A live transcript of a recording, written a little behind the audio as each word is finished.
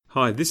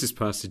Hi, this is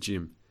Pastor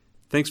Jim.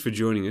 Thanks for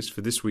joining us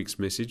for this week's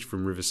message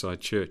from Riverside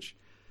Church.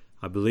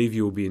 I believe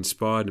you will be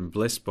inspired and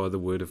blessed by the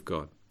Word of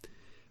God.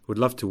 We'd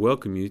love to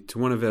welcome you to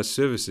one of our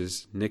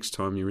services next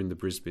time you're in the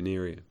Brisbane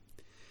area.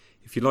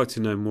 If you'd like to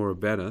know more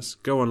about us,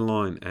 go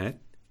online at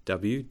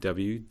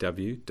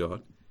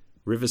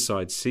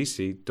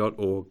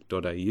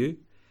www.riversidecc.org.au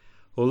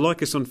or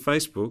like us on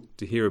Facebook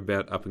to hear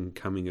about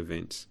up-and-coming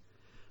events.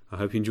 I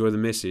hope you enjoy the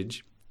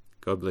message.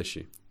 God bless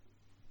you.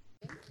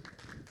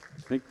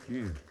 Thank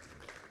you.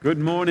 Good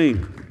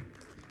morning.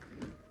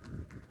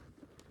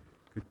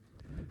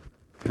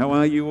 How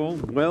are you all?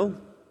 Well,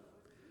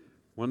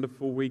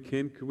 wonderful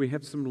weekend. Could we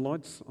have some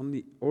lights on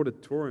the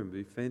auditorium?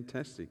 It'd be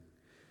fantastic.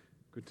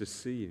 Good to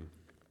see you.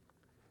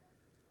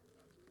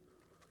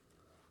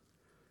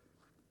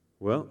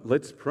 Well,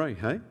 let's pray,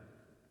 hey?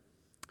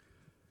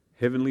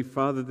 Heavenly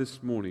Father,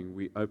 this morning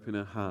we open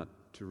our heart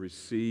to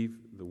receive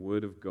the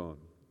Word of God.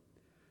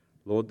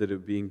 Lord, that it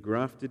would be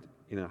engrafted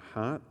in our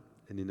heart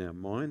and in our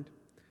mind,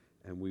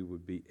 and we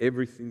would be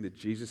everything that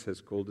Jesus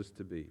has called us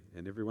to be.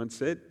 And everyone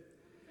said,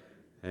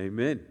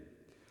 Amen.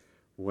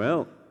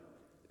 Well,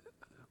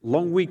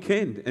 long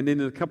weekend, and in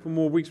a couple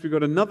more weeks we've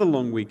got another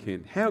long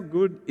weekend. How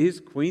good is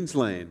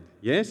Queensland?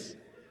 Yes?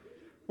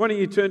 Why don't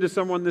you turn to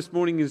someone this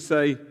morning and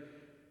say,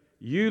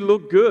 you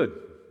look good.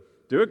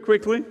 Do it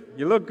quickly.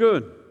 You look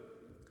good.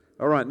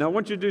 All right, now I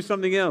want you to do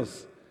something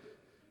else.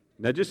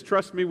 Now just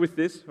trust me with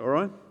this, all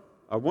right?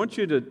 I want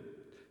you to,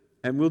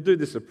 and we'll do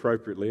this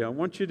appropriately, I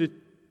want you to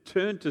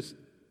turn to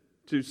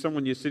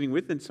someone you're sitting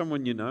with and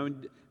someone you know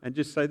and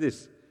just say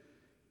this,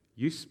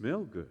 you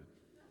smell good.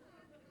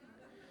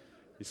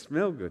 You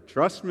smell good.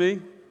 Trust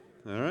me.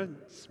 All right?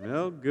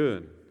 Smell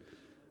good.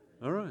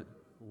 All right.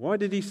 Why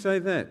did he say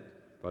that?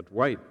 But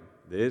wait,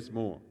 there's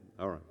more.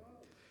 All right.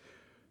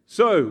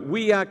 So,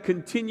 we are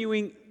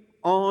continuing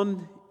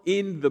on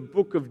in the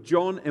book of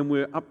John, and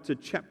we're up to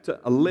chapter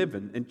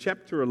 11. And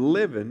chapter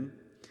 11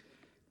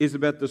 is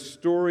about the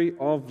story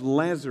of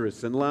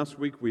Lazarus. And last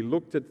week we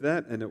looked at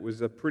that, and it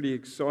was a pretty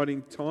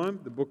exciting time,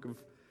 the book of,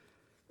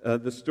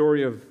 the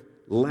story of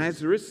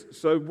Lazarus.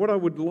 So what I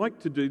would like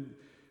to do,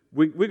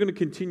 we're going to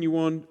continue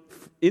on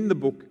in the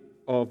book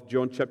of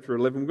John chapter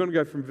 11. We're going to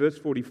go from verse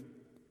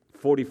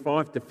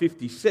 45 to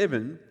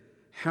 57.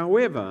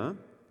 However,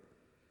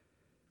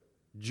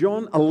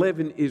 John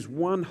 11 is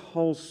one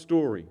whole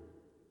story.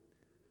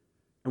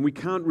 And we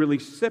can't really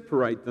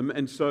separate them,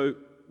 and so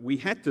we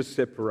had to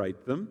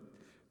separate them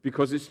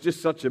because it's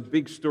just such a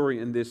big story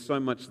and there's so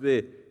much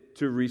there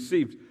to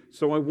receive.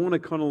 So I want to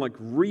kind of like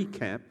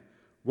recap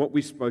what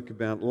we spoke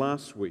about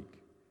last week.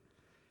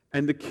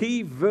 And the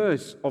key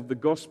verse of the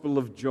Gospel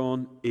of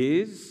John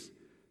is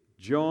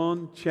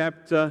John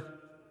chapter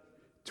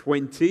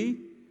 20,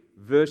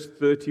 verse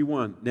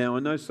 31. Now, I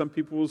know some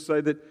people will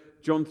say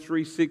that John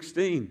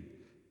 3:16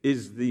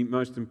 is the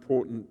most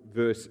important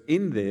verse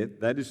in there.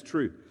 That is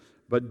true.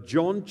 But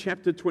John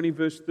chapter 20,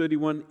 verse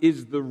 31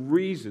 is the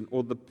reason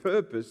or the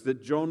purpose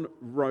that John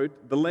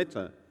wrote the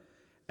letter.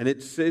 And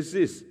it says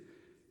this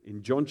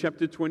in John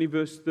chapter 20,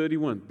 verse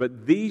 31,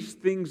 but these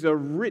things are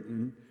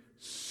written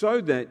so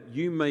that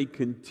you may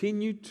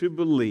continue to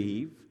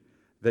believe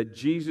that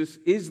Jesus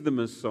is the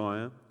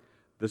Messiah,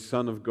 the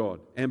Son of God.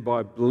 And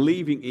by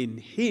believing in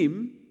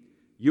Him,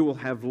 you will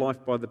have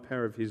life by the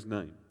power of His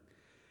name.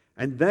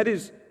 And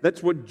that's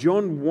what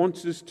John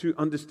wants us to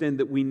understand,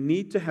 that we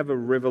need to have a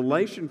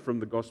revelation from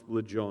the Gospel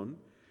of John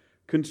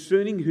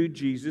concerning who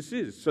Jesus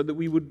is, so that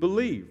we would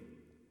believe.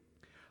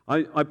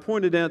 I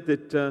pointed out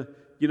that,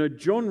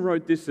 John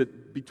wrote this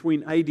at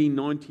between AD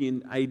 90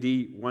 and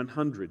AD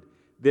 100.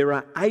 There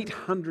are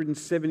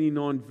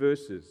 879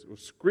 verses or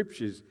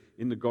scriptures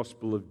in the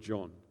Gospel of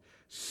John.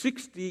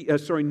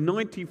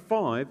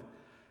 95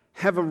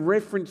 have a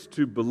reference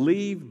to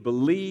believe,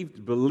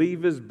 believed,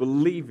 believers,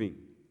 believing.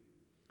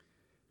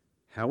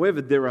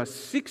 However, there are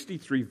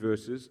 63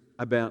 verses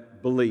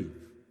about believe.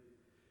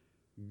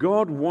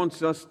 God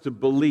wants us to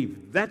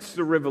believe. That's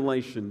the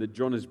revelation that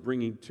John is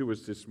bringing to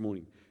us this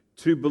morning.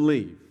 To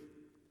believe.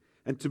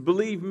 And to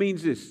believe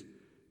means this: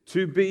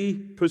 to be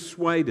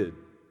persuaded,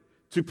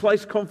 to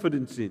place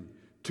confidence in,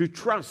 to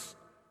trust,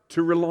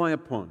 to rely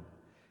upon.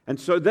 And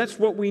so that's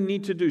what we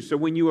need to do. So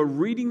when you are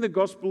reading the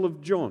Gospel of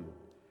John,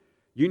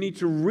 you need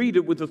to read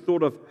it with the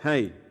thought of,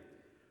 hey,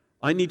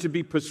 I need to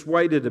be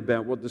persuaded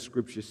about what the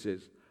Scripture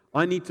says.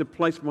 I need to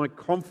place my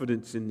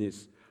confidence in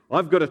this.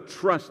 I've got to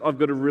trust, I've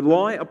got to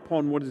rely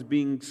upon what is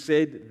being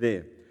said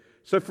there.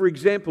 So for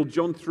example,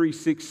 John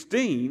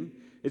 3:16,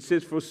 it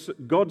says, for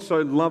God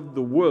so loved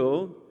the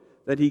world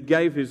that He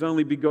gave His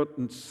only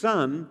begotten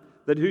Son,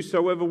 that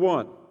whosoever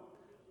what?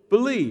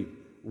 Believe.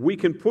 We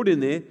can put in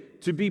there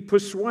to be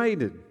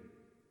persuaded,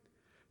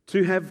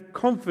 to have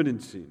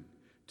confidence in,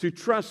 to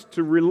trust,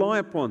 to rely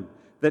upon,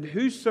 that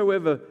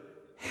whosoever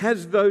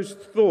has those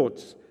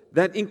thoughts,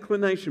 that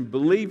inclination,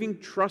 believing,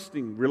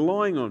 trusting,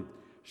 relying on,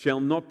 shall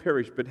not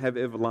perish but have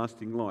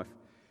everlasting life.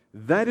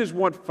 That is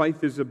what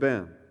faith is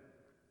about.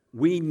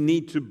 We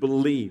need to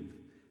believe.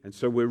 And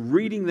so we're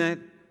reading that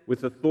with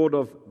the thought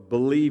of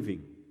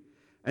believing.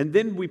 And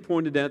then we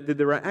pointed out that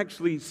there are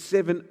actually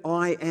 7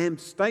 I am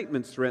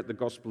statements throughout the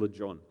Gospel of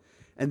John.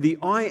 And the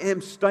I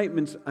am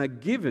statements are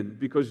given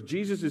because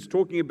Jesus is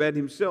talking about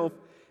himself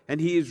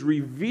and he is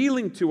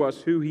revealing to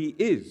us who he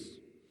is.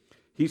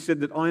 He said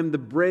that I am the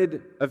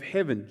bread of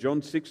heaven,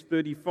 John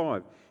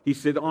 6:35. He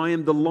said, I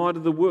am the light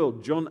of the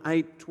world, John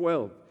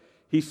 8:12.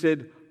 He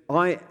said,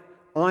 I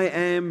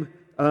am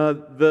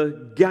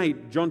the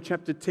gate, John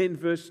chapter 10,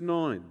 verse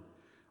 9.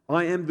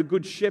 I am the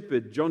good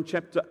shepherd, John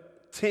chapter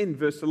 10,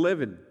 verse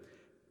 11.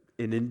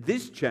 And in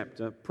this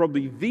chapter,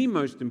 probably the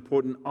most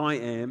important I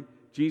am,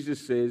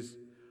 Jesus says,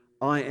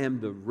 I am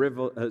the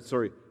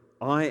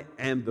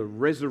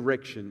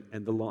resurrection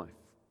and the life.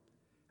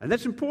 And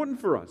that's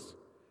important for us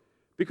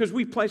because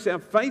we place our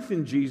faith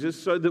in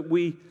Jesus so that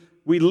we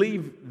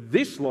leave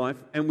this life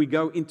and we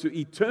go into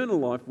eternal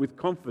life with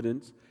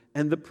confidence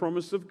and the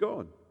promise of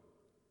God.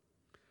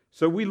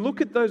 So we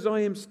look at those I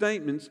am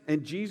statements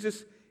and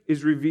Jesus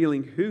is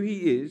revealing who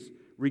he is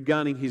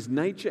regarding his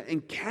nature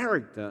and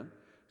character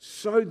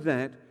so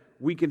that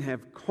we can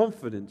have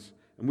confidence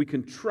and we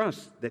can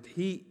trust that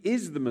he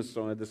is the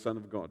Messiah, the Son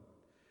of God.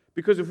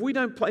 Because if we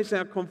don't place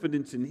our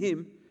confidence in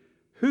him,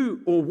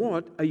 who or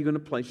what are you going to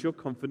place your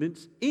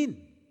confidence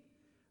in?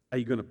 Are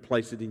you going to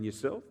place it in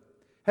yourself?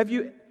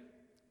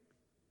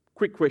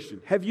 Quick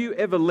question, have you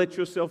ever let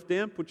yourself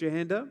down? Put your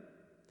hand up.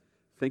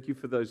 Thank you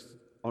for those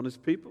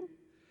honest people.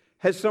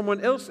 Has someone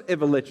else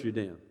ever let you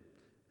down?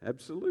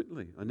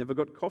 Absolutely. I never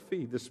got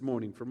coffee this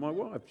morning from my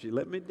wife. She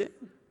let me down.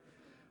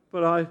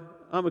 But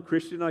I'm a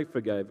Christian. I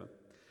forgave her.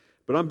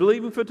 But I'm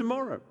believing for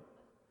tomorrow.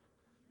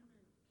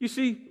 You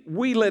see,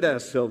 we let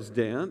ourselves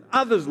down.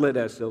 Others let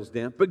ourselves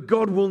down. But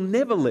God will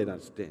never let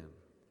us down.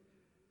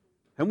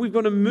 And we've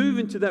got to move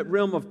into that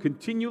realm of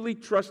continually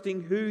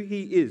trusting who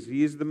he is.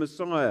 He is the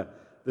Messiah,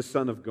 the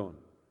Son of God.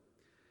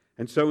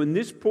 And so in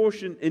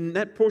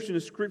that portion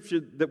of Scripture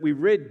that we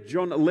read,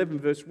 John 11,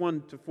 verse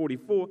 1 to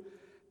 44,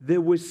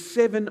 there were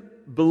 7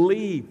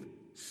 believe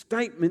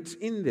statements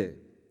in there.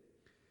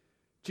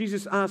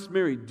 Jesus asked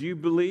Mary, do you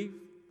believe?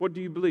 What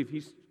do you believe?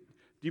 Do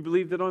you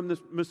believe that I'm the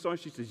Messiah?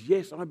 She says,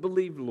 yes, I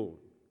believe, Lord.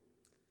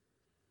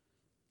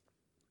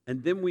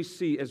 And then we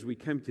see, as we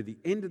came to the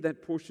end of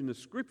that portion of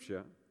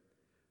Scripture,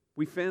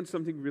 we found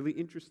something really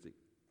interesting.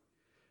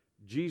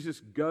 Jesus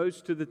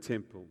goes to the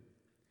temple.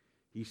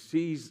 He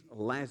sees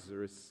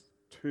Lazarus'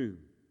 tomb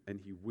and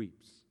he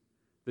weeps.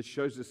 That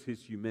shows us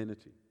his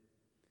humanity.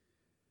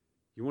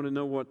 You want to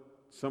know what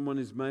someone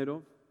is made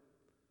of?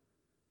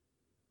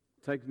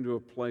 Take them to a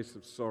place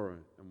of sorrow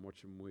and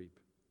watch them weep.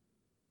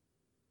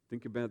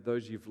 Think about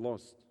those you've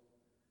lost.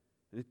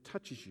 And it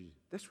touches you.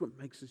 That's what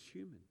makes us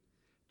human.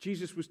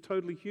 Jesus was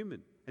totally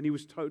human and he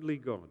was totally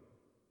God.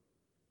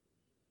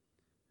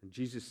 And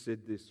Jesus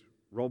said this,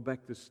 roll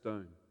back the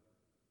stone.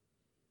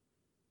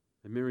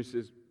 And Mary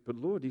says, but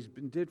Lord, he's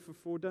been dead for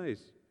 4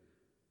 days.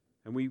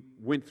 And we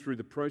went through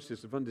the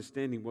process of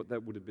understanding what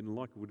that would have been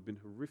like. It would have been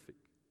horrific.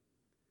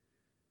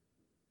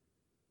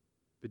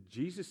 But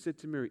Jesus said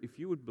to Mary, if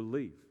you would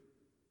believe,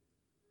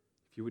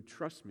 if you would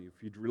trust me,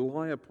 if you'd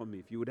rely upon me,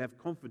 if you would have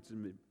confidence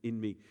in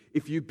me,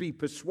 if you'd be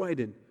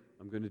persuaded,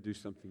 I'm going to do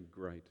something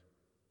great.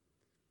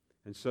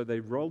 And so they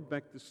rolled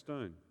back the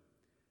stone.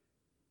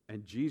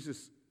 And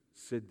Jesus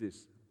said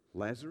this,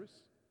 Lazarus,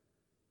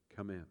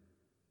 come out.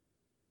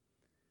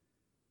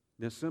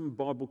 Now, some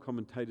Bible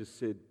commentators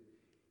said,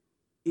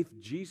 if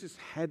Jesus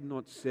had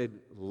not said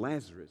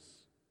Lazarus,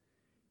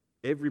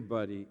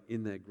 everybody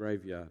in that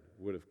graveyard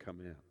would have come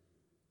out.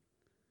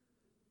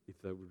 If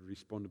they would have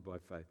responded by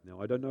faith.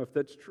 Now, I don't know if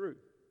that's true.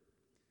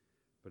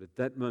 But at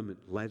that moment,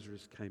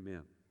 Lazarus came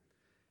out.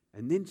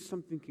 And then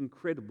something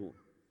incredible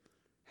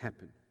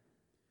happened.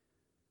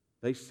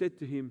 They said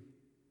to him,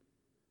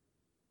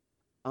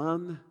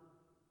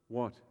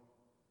 unwrap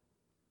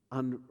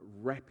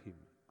him,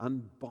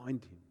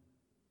 unbind him.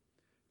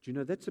 Do you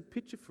know, that's a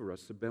picture for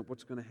us about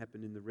what's going to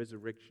happen in the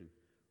resurrection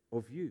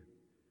of you,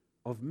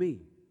 of me,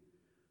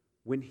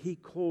 when he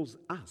calls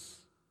us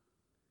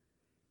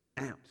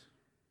out.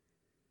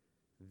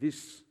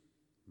 This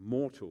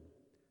mortal,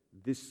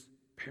 this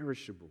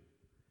perishable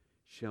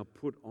shall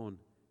put on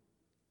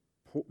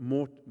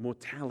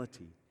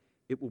mortality.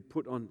 It will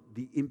put on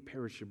the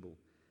imperishable.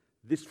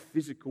 This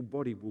physical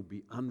body will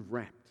be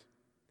unwrapped,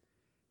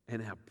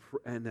 and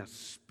our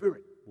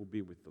spirit will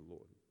be with the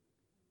Lord.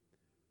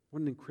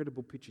 What an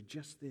incredible picture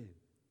just there.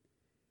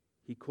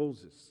 He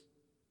calls us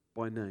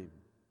by name.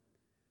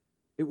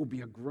 It will be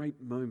a great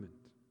moment.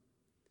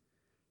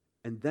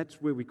 And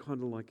that's where we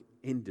kind of like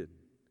ended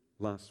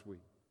last week.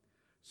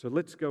 So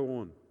let's go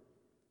on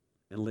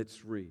and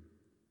let's read.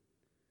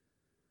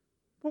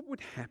 What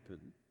would happen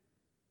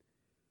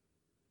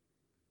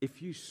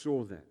if you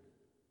saw that?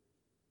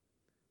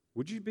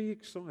 Would you be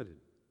excited?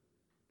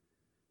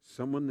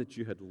 Someone that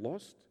you had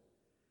lost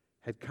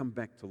had come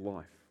back to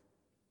life.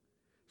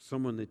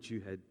 Someone that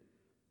you had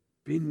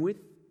been with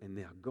and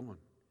now gone.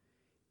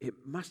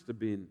 It must have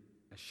been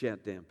a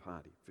shout-down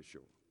party for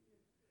sure.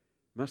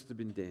 Must have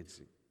been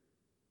dancing.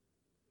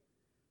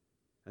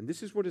 And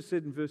this is what it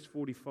said in verse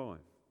 45.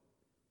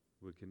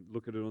 We can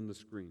look at it on the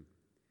screen.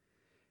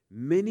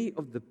 many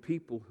of the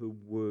people who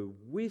were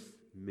with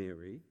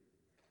Mary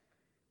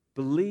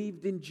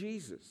believed in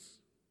Jesus.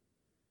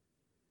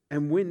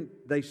 And when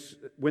they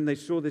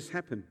saw this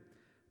happen,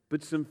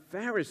 but some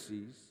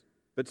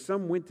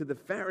went to the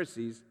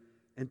Pharisees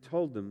and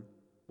told them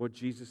what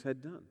Jesus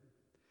had done.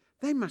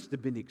 They must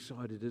have been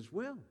excited as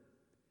well.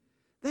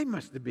 They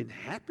must have been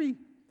happy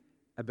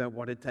about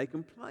what had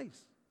taken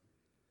place.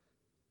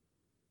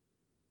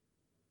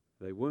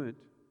 They weren't.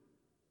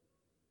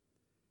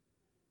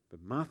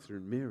 But Martha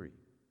and Mary,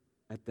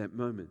 at that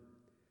moment,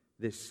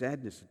 their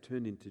sadness had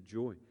turned into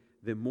joy.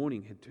 Their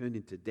mourning had turned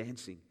into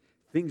dancing.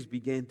 Things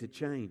began to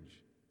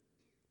change.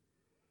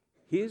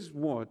 Here's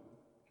what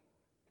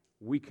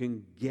we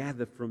can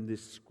gather from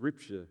this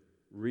scripture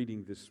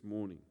reading this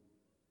morning.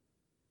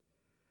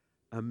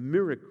 A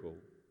miracle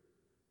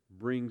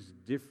brings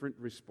different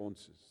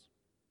responses.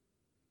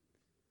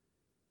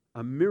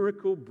 A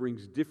miracle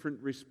brings different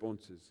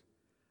responses.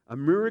 A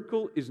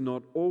miracle is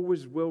not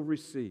always well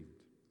received.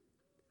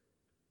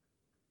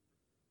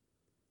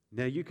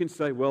 Now you can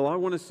say, well, I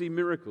want to see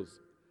miracles.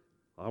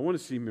 I want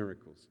to see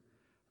miracles.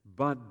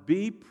 But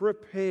be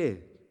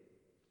prepared.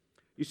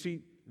 You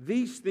see,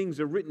 these things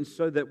are written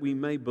so that we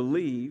may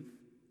believe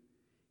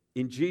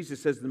in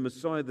Jesus as the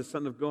Messiah, the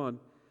Son of God.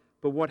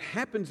 But what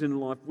happens in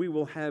life, we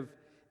will have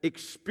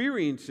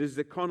experiences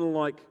that kind of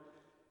like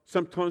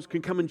sometimes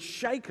can come and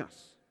shake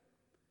us.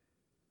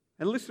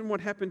 And listen what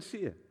happens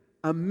here.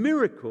 A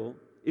miracle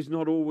is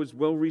not always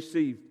well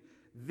received.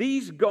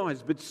 These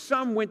guys, but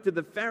some went to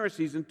the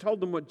Pharisees and told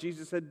them what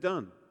Jesus had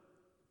done.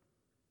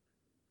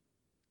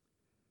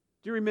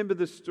 Do you remember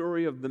the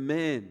story of the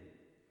man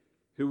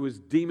who was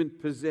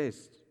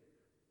demon-possessed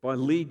by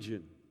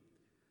Legion?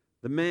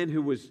 The man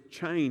who was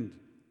chained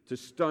to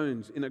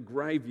stones in a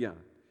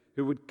graveyard,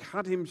 who would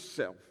cut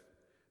himself,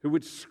 who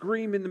would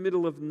scream in the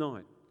middle of the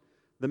night.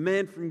 The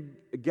man from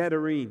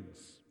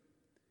Gadarenes,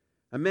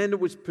 a man that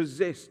was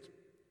possessed,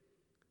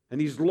 and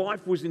his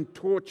life was in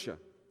torture.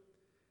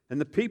 And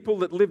the people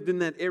that lived in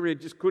that area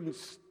just couldn't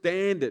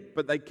stand it,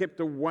 but they kept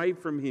away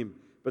from him,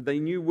 but they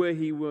knew where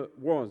he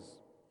was.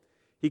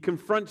 He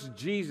confronts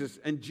Jesus,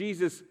 and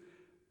Jesus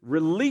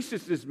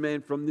releases this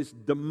man from this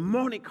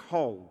demonic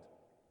hold.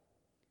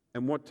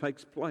 And what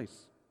takes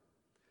place?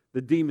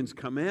 The demons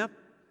come out,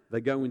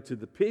 they go into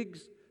the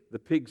pigs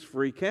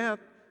freak out,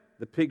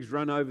 the pigs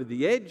run over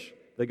the edge,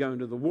 they go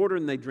into the water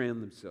and they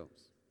drown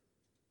themselves.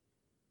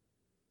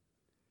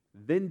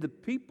 Then the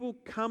people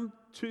come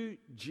to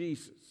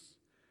Jesus,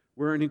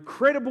 where an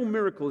incredible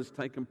miracle has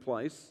taken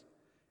place,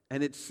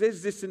 and it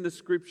says this in the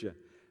scripture.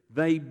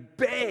 They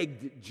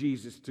begged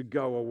Jesus to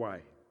go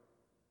away.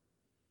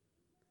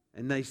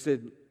 And they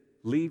said,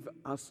 leave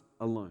us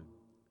alone.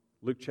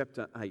 Luke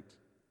chapter 8.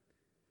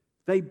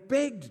 They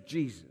begged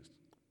Jesus.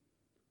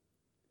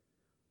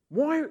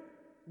 Why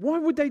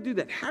would they do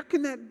that? How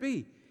can that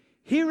be?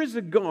 Here is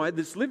a guy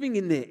that's living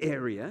in their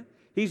area.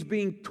 He's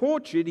being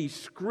tortured. He's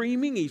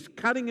screaming. He's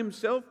cutting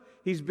himself.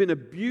 He's been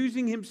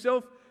abusing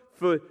himself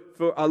for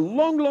a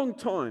long, long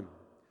time.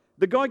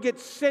 The guy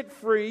gets set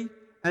free,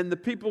 and the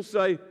people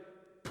say,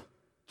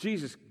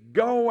 Jesus,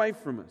 go away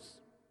from us.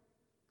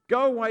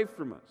 Go away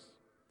from us.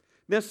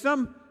 Now,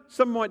 some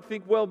might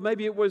think, well,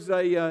 maybe it was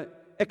a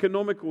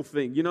economical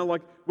thing. You know,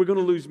 like we're going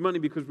to lose money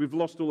because we've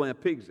lost all our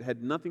pigs. It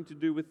had nothing to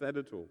do with that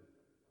at all.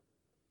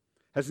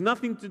 Has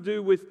nothing to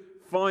do with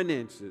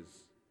finances.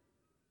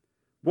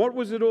 What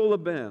was it all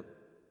about?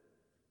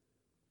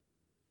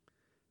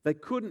 They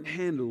couldn't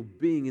handle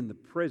being in the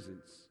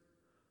presence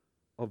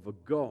of a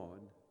God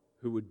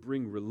who would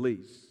bring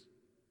release.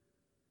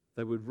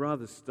 They would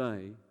rather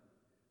stay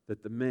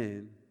that the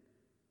man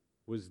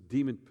was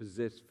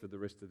demon-possessed for the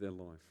rest of their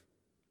life.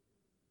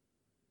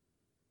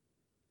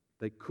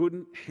 They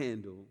couldn't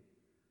handle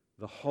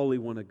the Holy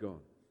One of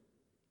God.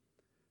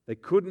 They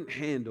couldn't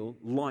handle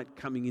light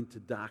coming into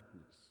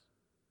darkness.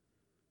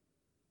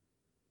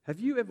 Have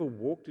you ever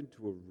walked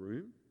into a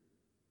room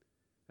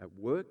at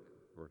work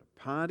or at a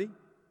party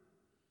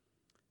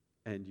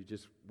and you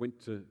just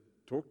went to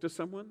talk to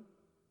someone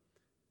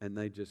and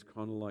they just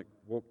kind of like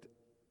walked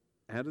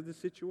out of the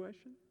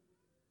situation?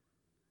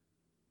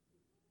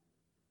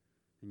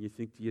 And you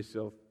think to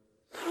yourself,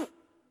 I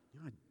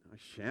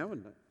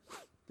showered.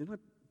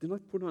 Did I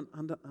put on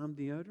underarm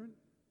deodorant?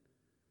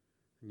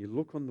 And you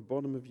look on the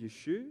bottom of your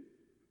shoe.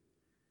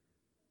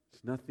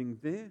 There's nothing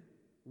there.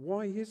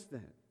 Why is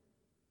that?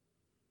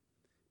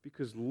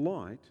 Because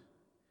light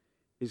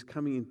is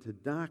coming into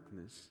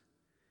darkness,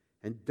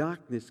 and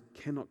darkness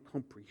cannot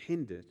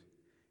comprehend it,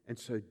 and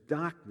so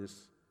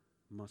darkness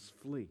must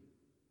flee.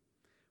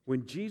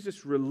 When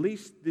Jesus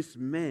released this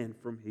man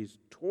from his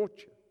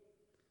torture,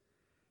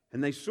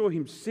 and they saw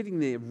him sitting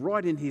there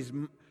right in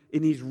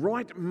his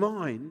right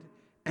mind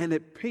and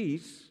at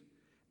peace,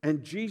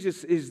 and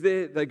Jesus is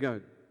there, they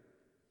go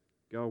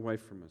away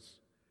from us.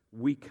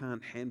 We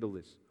can't handle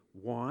this.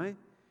 Why?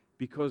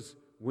 Because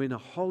when a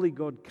holy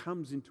God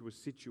comes into a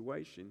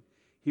situation,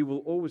 he will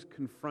always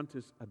confront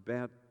us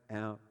about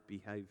our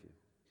behavior.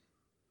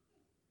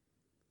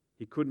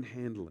 He couldn't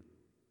handle it.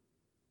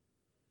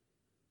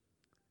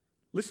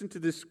 Listen to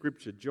this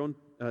scripture, 2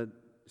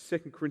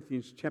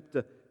 Corinthians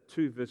chapter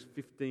 2, verse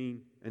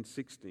 15 and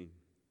 16.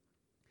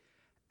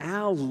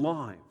 Our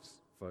lives,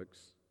 folks,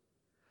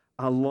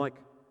 are like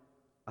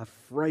a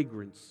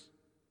fragrance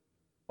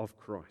of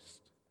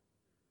Christ,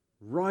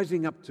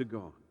 rising up to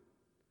God.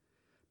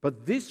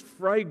 But this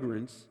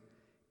fragrance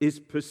is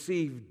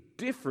perceived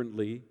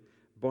differently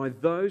by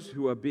those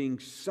who are being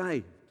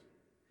saved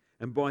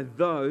and by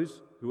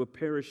those who are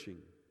perishing.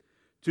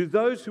 To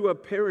those who are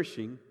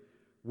perishing,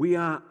 we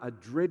are a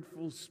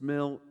dreadful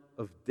smell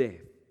of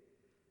death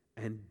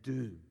and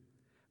doom.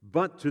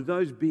 But to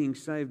those being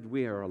saved,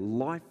 we are a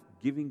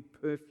life-giving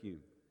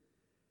perfume.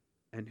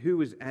 And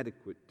who is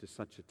adequate to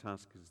such a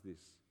task as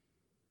this?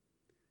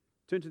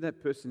 Turn to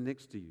that person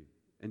next to you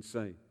and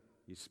say,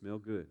 you smell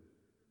good.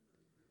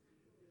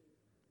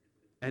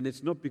 And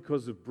it's not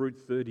because of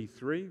Brute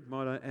 33,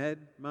 might I add,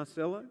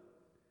 Marcelo?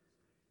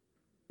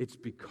 It's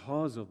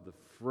because of the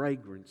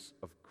fragrance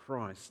of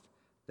Christ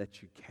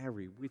that you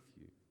carry with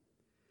you.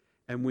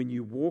 And when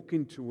you walk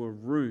into a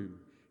room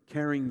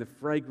carrying the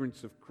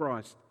fragrance of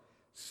Christ,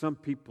 some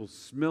people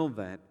smell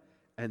that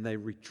and they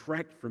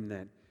retract from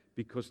that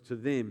because to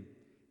them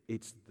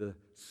it's the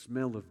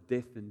smell of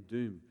death and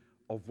doom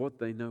of what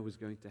they know is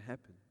going to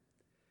happen.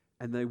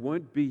 And they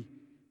won't be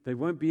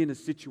in a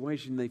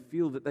situation they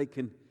feel that they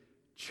can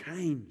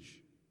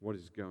change what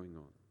is going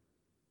on.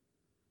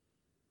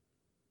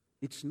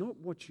 It's not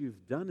what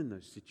you've done in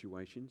those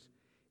situations,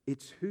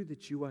 it's who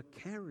that you are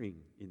carrying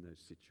in those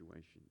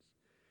situations.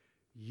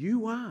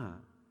 You are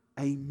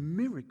a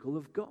miracle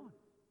of God.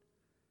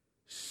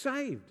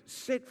 Saved,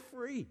 set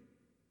free.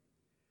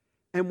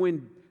 And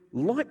when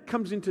light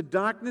comes into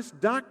darkness,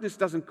 darkness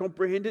doesn't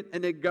comprehend it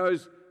and it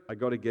goes, I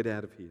got to get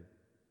out of here.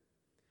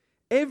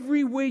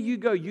 Everywhere you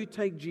go, you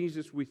take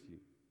Jesus with you.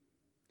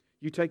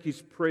 You take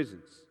His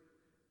presence,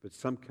 but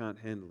some can't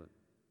handle it.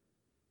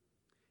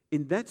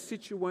 In that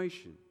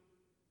situation,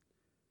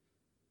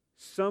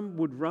 some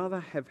would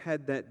rather have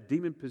had that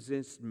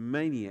demon-possessed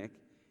maniac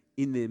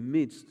in their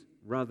midst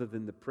rather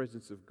than the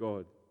presence of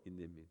God in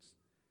their midst.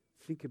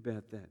 Think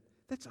about that.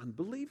 That's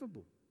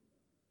unbelievable.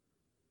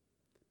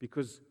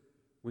 Because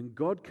when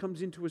God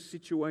comes into a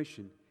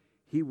situation,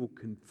 He will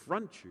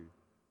confront you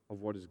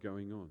of what is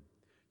going on.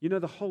 You know,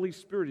 the Holy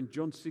Spirit in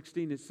John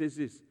 16, it says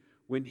this,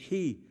 when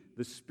He,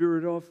 the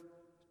Spirit of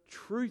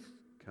truth,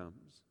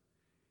 comes,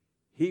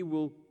 He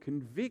will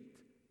convict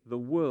the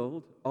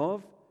world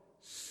of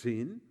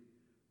sin,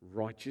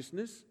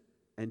 righteousness,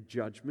 and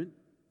judgment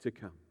to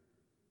come.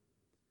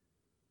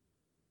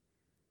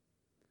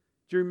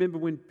 Do you remember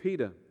when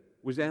Peter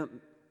was out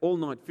all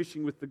night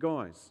fishing with the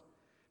guys?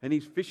 And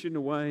he's fishing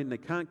away and they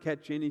can't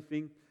catch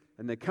anything.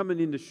 And they're coming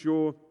into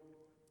shore.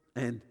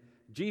 And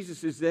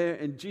Jesus is there.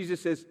 And Jesus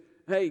says,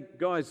 hey,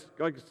 guys,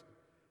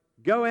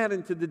 go out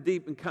into the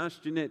deep and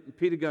cast your net. And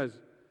Peter goes,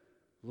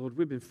 Lord,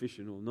 we've been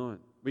fishing all night.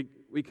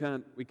 We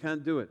can't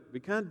do it.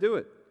 We can't do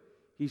it.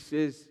 He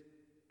says,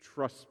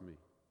 trust me.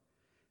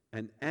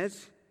 And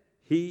as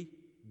he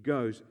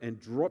goes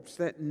and drops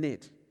that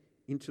net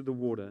into the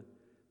water,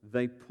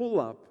 they pull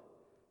up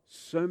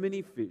so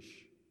many fish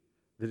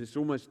that it's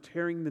almost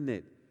tearing the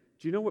net.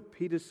 Do you know what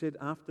Peter said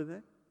after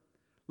that?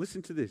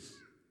 Listen to this.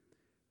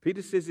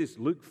 Peter says this,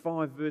 Luke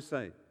 5, verse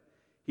 8.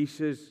 He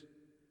says,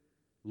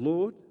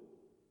 Lord,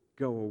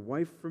 go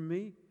away from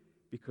me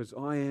because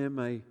I am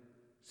a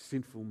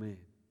sinful man.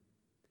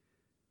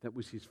 That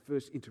was his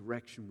first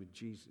interaction with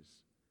Jesus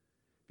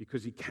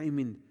because he came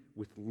in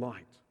with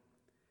light.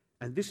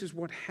 And this is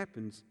what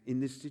happens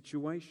in this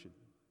situation.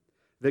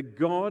 That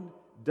God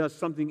does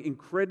something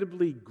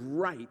incredibly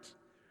great,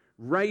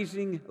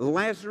 raising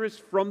Lazarus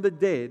from the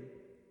dead,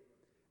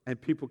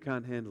 and people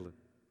can't handle it.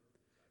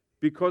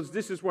 Because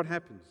this is what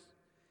happens.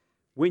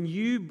 When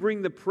you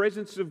bring the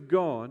presence of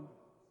God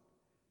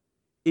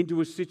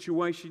into a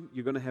situation,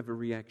 you're going to have a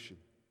reaction.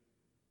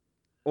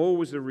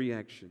 Always a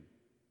reaction.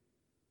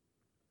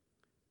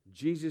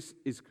 Jesus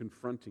is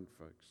confronting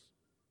folks.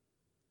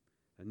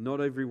 And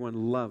not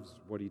everyone loves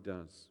what He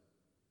does.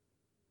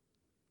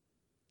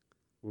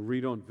 We'll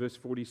read on, verse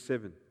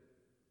 47.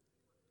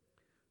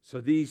 So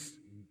these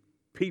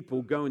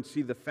people go and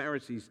see the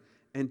Pharisees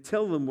and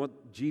tell them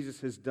what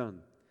Jesus has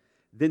done.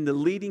 Then the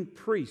leading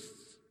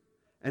priests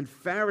and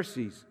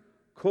Pharisees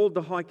called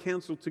the high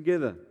council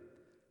together.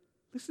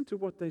 Listen to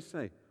what they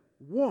say.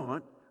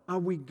 What are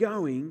we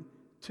going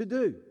to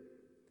do?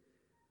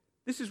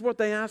 This is what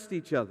they asked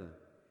each other.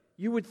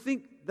 You would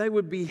think they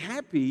would be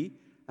happy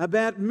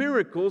about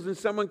miracles and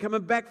someone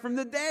coming back from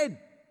the dead.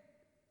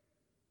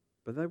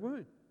 But they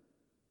weren't.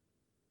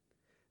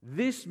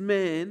 This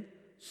man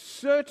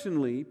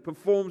certainly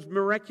performs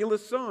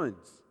miraculous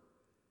signs.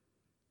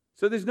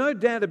 So there's no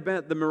doubt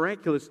about the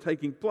miraculous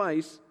taking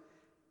place.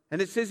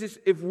 And it says this,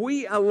 if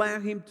we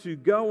allow him to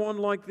go on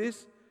like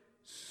this,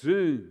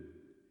 soon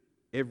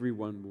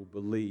everyone will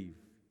believe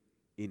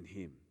in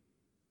him.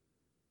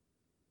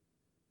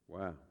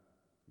 Wow.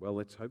 Well,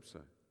 let's hope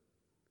so.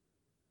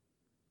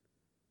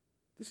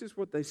 This is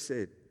what they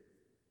said.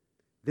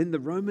 Then the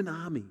Roman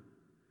army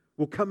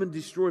will come and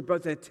destroy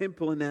both our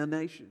temple and our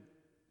nation.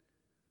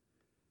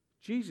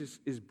 Jesus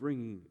is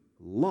bringing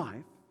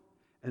life,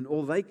 and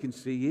all they can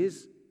see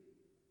is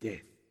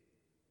death.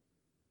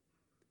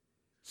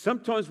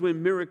 Sometimes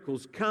when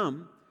miracles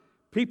come,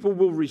 people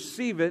will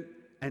receive it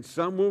and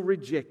some will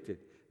reject it.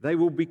 They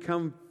will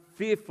become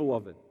fearful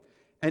of it.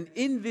 And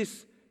in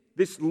this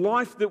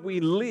life that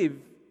we live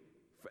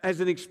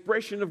as an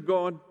expression of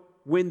God,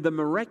 when the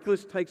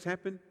miraculous takes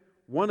happen,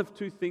 one of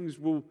two things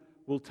will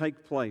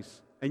take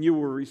place, and you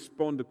will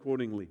respond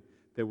accordingly.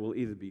 There will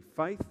either be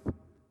faith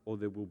or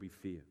there will be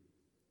fear.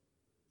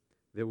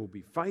 There will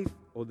be faith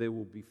or there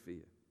will be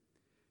fear.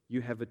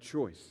 You have a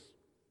choice.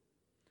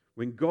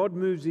 When God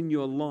moves in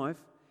your life,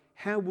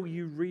 how will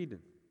you read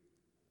it?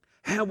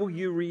 How will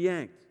you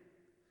react?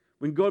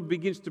 When God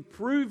begins to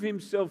prove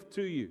Himself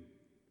to you,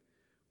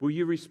 will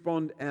you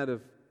respond out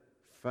of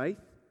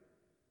faith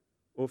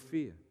or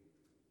fear?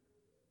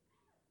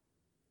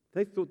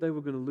 They thought they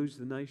were going to lose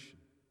the nation.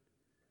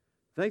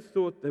 They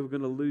thought they were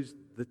going to lose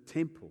the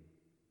temple.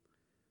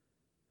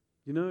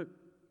 You know,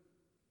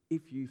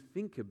 if you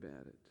think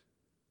about it,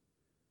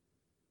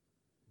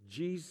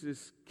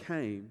 Jesus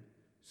came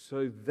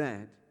so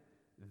that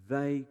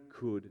they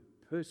could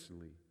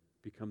personally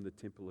become the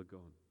temple of God.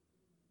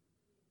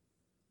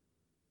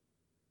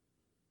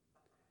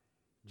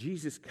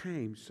 Jesus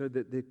came so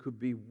that there could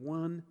be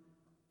one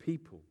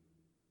people,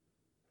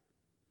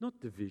 not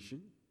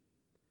division.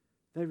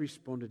 They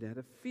responded out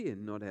of fear,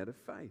 not out of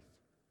faith.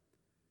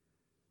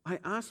 I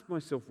ask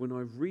myself when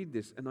I read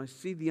this and I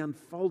see the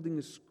unfolding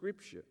of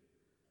Scripture,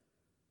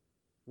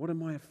 what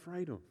am I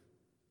afraid of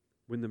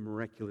when the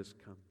miraculous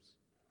comes?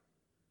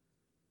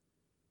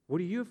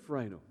 What are you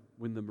afraid of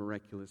when the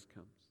miraculous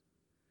comes?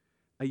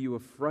 Are you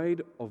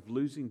afraid of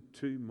losing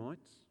 2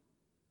 mites?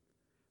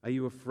 Are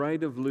you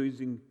afraid of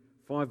losing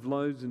 5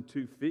 loaves and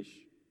 2 fish?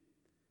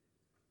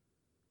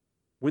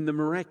 When the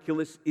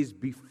miraculous is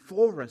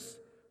before us,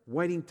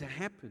 waiting to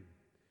happen,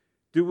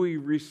 do we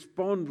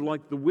respond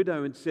like the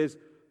widow and says,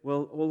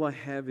 well, all I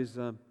have is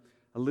a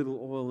little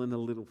oil and a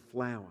little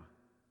flour?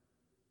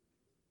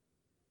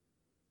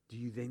 Do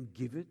you then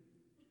give it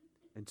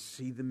and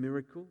see the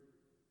miracle?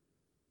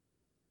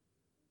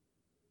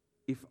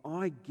 If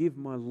I give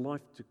my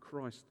life to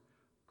Christ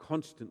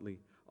constantly,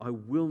 I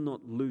will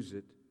not lose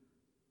it.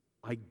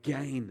 I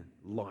gain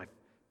life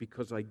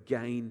because I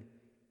gain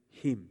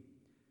Him.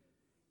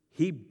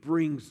 He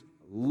brings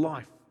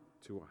life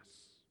to us.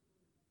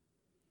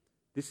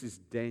 This is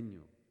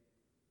Daniel.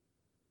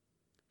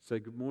 Say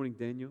good morning,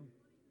 Daniel.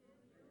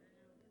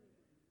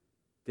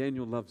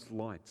 Daniel loves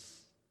lights.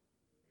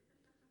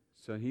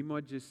 So he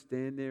might just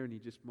stand there and he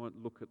just might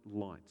look at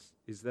lights.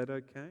 Is that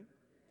okay?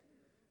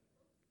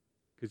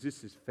 Because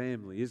this is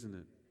family, isn't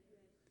it?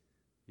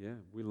 Yeah,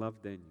 we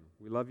love Daniel.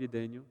 We love you,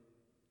 Daniel.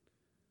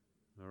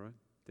 All right,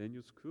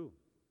 Daniel's cool.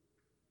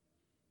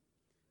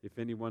 If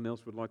anyone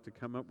else would like to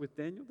come up with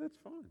Daniel, that's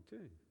fine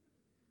too.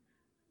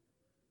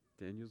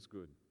 Daniel's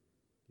good.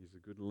 He's a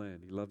good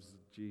lad. He loves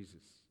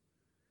Jesus.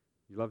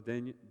 You love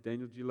Daniel?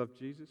 Daniel, do you love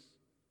Jesus?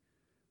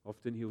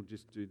 Often he'll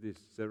just do this.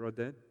 Is that right,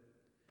 Dad?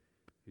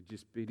 He'll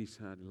just beat his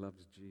heart. He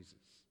loves Jesus.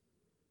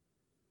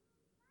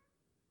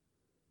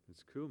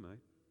 It's cool, mate.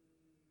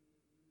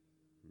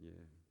 Yeah.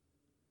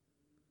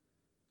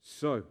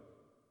 So,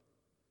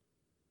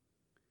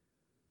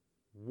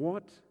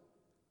 what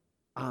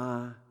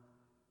are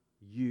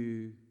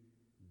you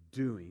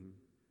doing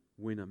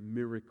when a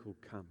miracle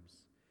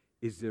comes?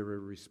 Is there a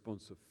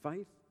response of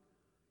faith?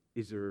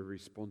 Is there a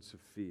response of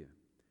fear?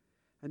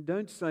 And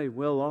don't say,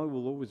 well, I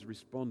will always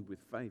respond with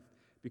faith,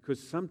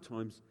 because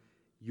sometimes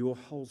your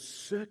whole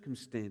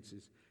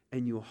circumstances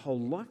and your whole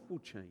life will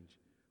change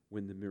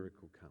when the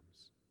miracle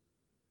comes.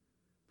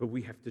 But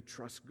we have to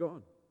trust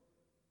God.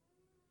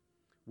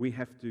 We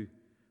have to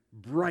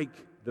break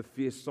the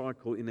fear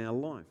cycle in our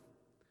life.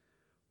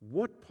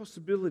 What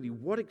possibility,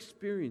 what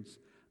experience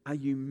are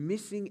you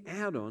missing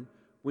out on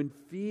when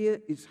fear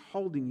is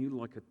holding you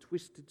like a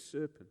twisted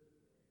serpent?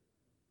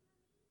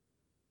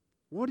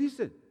 What is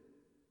it?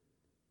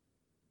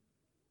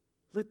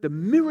 Let the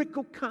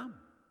miracle come.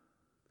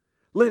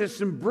 Let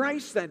us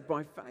embrace that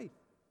by faith.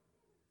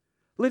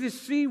 Let us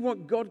see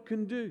what God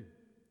can do.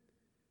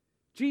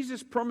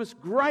 Jesus promised,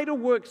 greater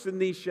works than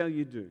these shall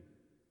you do.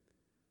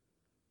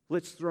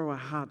 Let's throw our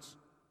hearts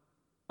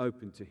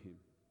open to Him.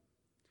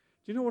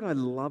 Do you know what I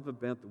love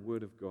about the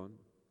Word of God?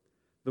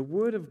 The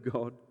Word of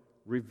God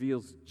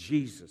reveals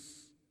Jesus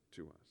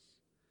to us.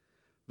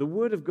 The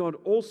Word of God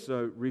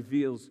also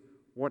reveals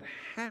what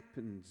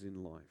happens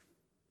in life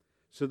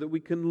so that we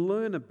can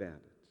learn about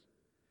it,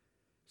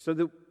 so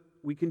that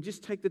we can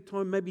just take the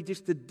time maybe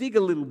just to dig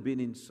a little bit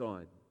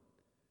inside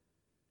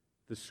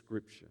the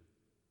Scripture.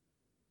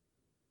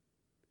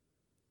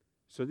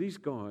 So these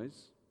guys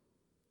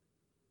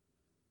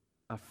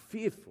are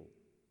fearful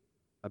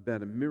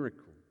about a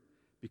miracle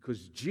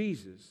because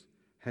Jesus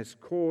has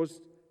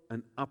caused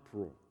an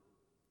uproar.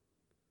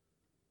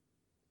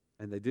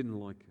 And they didn't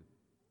like it.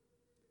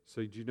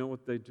 So do you know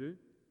what they do?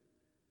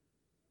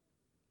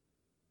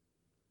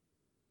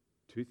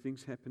 2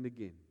 things happen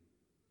again.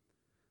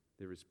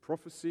 There is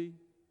prophecy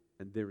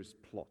and there is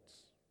plots.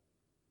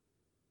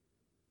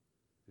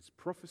 There's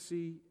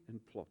prophecy and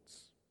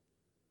plots.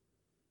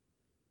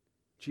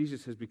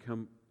 Jesus has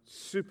become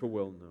super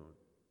well known.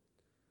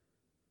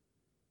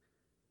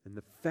 And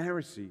the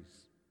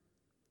Pharisees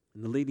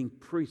and the leading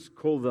priests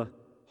call the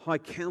high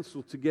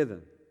council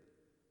together.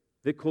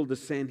 They're called the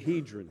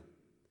Sanhedrin.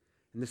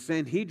 And the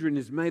Sanhedrin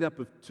is made up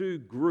of two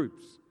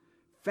groups,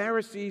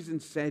 Pharisees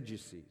and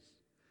Sadducees.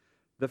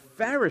 The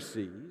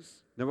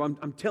Pharisees, now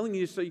I'm telling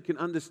you so you can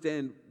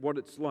understand what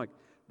it's like.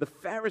 The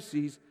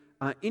Pharisees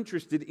are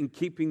interested in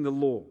keeping the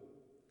law.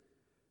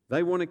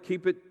 They want to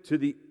keep it to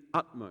the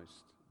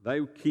utmost.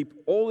 They keep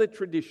all their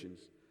traditions.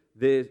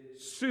 They're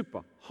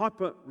super,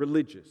 hyper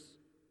religious.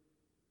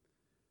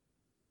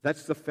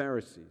 That's the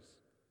Pharisees.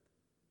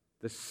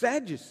 The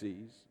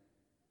Sadducees,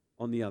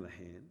 on the other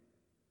hand,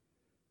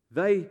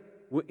 they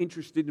were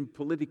interested in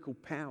political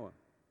power.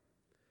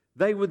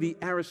 They were the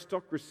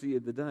aristocracy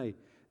of the day.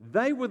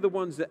 They were the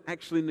ones that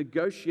actually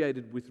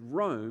negotiated with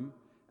Rome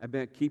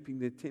about keeping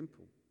their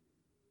temple.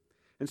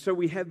 And so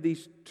we have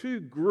these two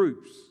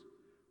groups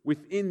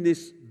within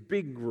this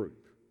big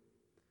group.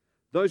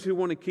 Those who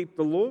want to keep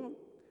the law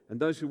and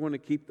those who want to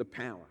keep the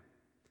power.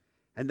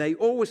 And they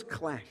always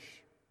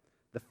clash,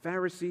 the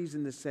Pharisees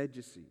and the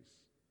Sadducees.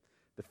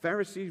 The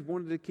Pharisees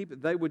wanted to keep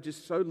it. They were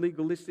just so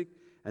legalistic,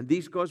 and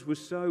these guys were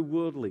so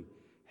worldly.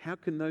 How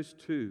can those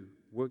two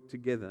work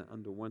together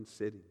under one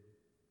setting?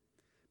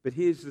 But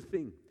here's the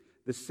thing.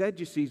 The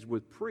Sadducees were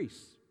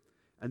priests,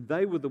 and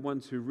they were the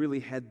ones who really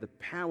had the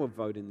power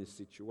vote in this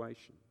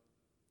situation.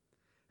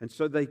 And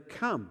so they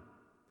come,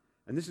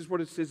 and this is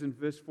what it says in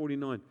verse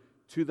 49,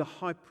 to the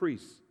high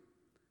priest.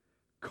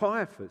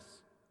 Caiaphas,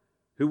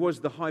 who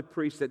was the high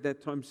priest at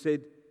that time,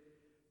 said,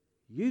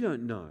 "You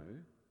don't know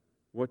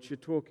what you're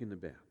talking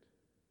about.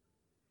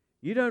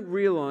 You don't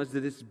realize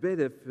that it's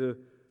better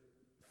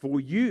for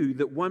you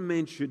that one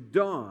man should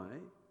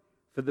die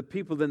for the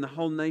people than the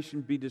whole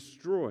nation be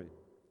destroyed."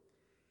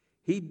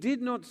 He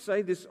did not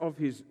say this of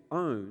his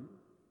own.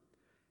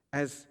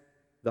 As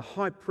the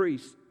high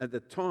priest at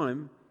the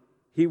time,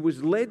 he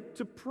was led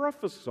to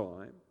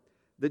prophesy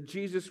that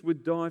Jesus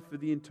would die for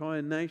the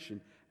entire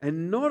nation.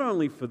 And not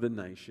only for the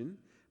nation,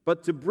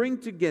 but to bring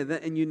together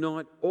and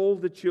unite all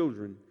the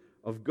children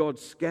of God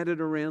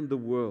scattered around the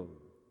world.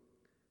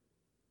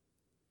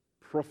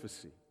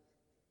 Prophecy.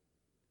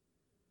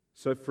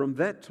 So from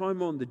that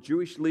time on, the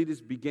Jewish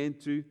leaders began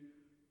to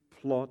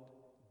plot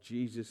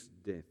Jesus'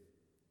 death.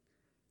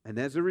 And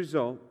as a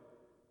result,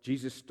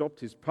 Jesus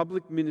stopped his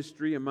public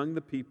ministry among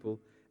the people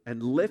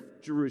and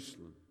left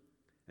Jerusalem.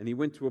 And he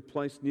went to a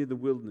place near the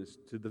wilderness,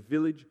 to the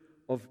village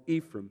of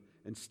Ephraim,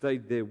 and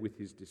stayed there with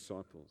his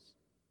disciples.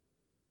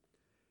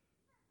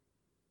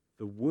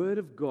 The Word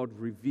of God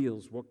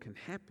reveals what can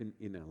happen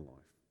in our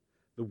life.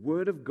 The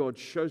Word of God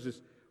shows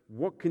us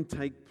what can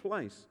take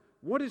place.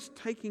 What is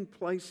taking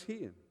place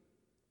here?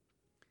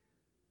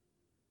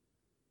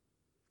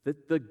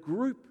 That the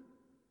group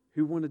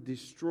who want to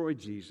destroy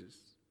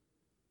Jesus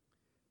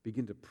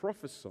begin to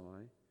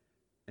prophesy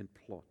and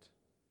plot.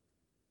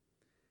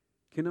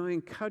 Can I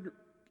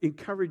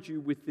encourage you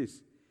with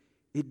this?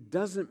 It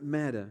doesn't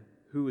matter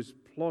who is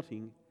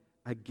plotting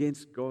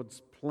against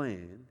God's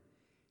plan.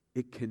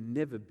 It can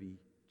never be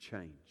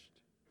changed.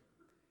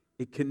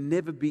 It can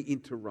never be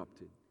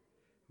interrupted.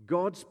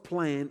 God's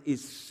plan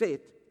is set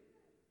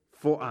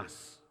for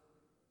us.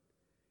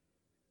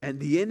 And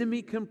the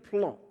enemy can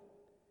plot.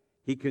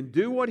 He can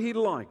do what he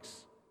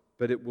likes,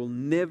 but it will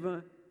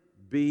never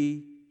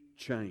be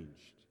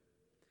changed.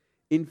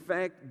 In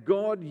fact,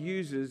 God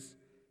uses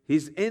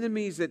his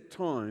enemies at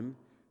times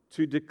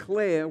to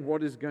declare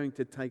what is going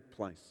to take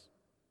place.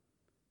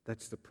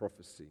 That's the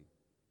prophecy.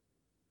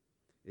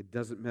 It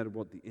doesn't matter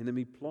what the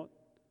enemy plots,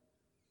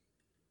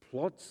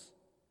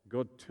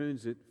 God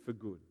turns it for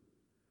good.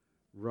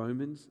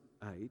 Romans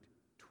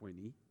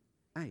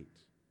 8:28.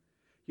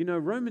 You know,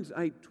 Romans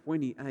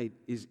 8:28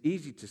 is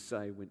easy to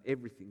say when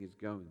everything is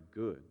going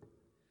good,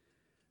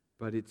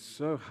 but it's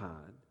so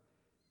hard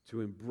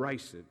to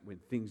embrace it when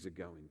things are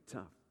going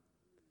tough.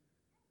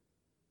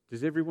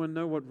 Does everyone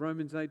know what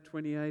Romans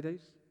 8:28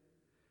 is?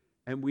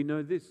 And we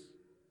know this: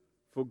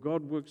 for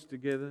God works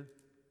together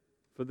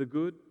for the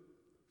good,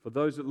 for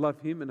those that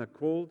love him and are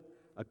called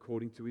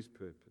according to his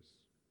purpose.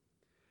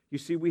 You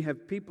see, we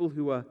have people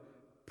who are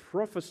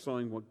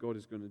prophesying what God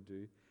is going to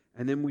do,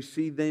 and then we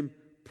see them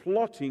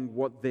plotting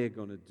what they're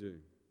going to do.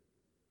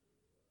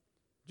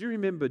 Do you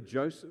remember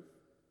Joseph,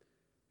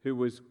 who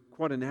was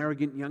quite an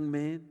arrogant young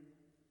man,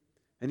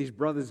 and his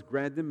brothers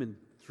grabbed him and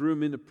threw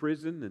him into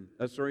prison,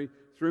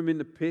 threw him in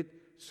the pit,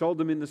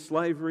 sold him into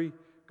slavery,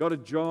 got a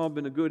job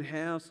in a good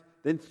house,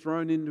 then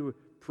thrown into a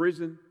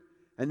prison,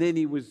 and then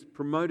he was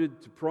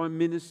promoted to prime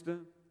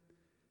minister,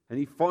 and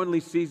he finally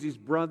sees his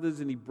brothers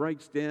and he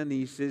breaks down and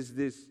he says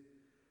this: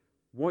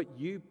 "What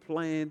you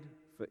planned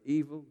for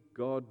evil,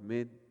 God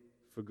meant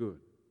for good."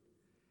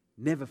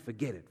 Never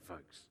forget it,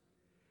 folks.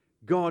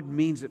 God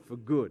means it for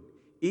good,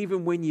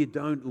 even when you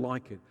don't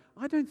like it.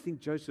 I don't think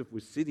Joseph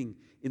was sitting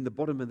in the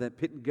bottom of that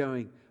pit and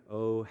going,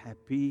 "Oh,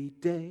 happy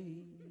day.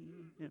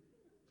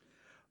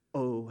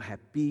 Oh,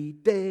 happy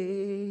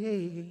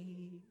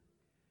day."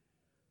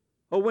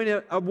 Or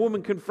when a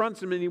woman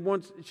confronts him and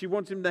she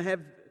wants him to have,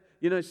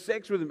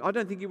 sex with him. I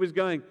don't think he was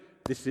going,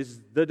 this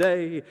is the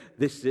day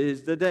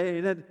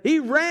that he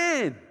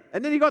ran.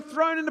 And then he got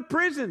thrown into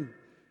prison.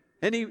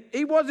 And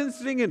he wasn't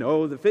singing,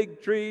 oh, the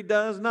fig tree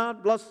does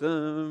not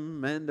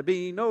blossom and there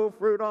be no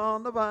fruit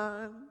on the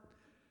vine.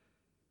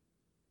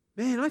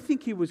 Man, I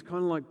think he was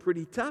kind of like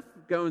pretty tough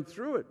going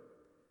through it.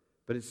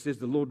 But it says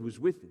the Lord was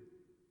with him.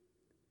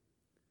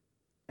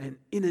 And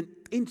in an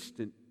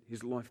instant,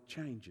 his life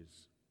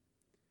changes.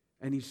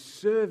 And he's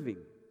serving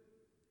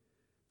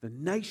the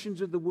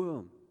nations of the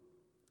world.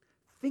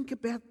 Think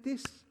about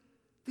this.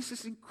 This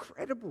is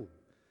incredible.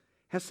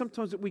 How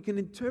sometimes that we can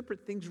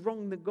interpret things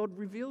wrong that God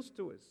reveals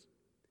to us.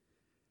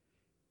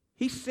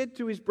 He said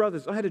to his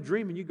brothers, I had a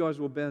dream and you guys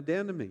will bow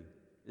down to me.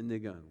 And they're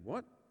going,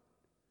 what?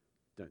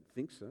 Don't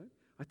think so.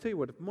 I tell you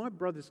what, if my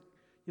brothers,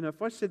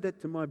 if I said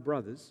that to my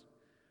brothers,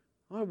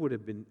 I would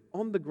have been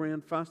on the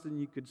ground faster than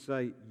you could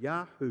say,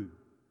 Yahoo.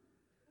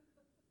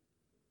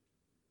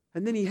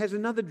 And then he has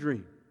another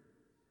dream.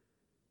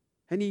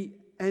 And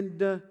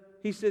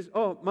he says,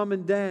 oh, Mum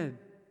and Dad,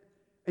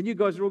 and you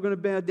guys are all going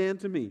to bow down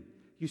to me.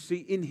 You see,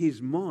 in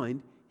his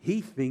mind,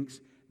 he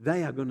thinks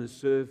they are going to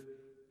serve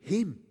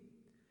him.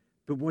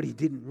 But what he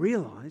didn't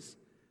realize,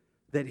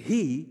 that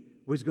he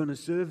was going to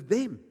serve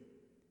them.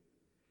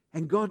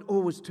 And God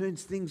always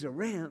turns things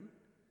around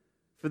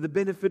for the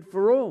benefit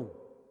for all.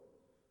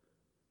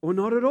 Or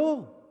not at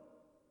all.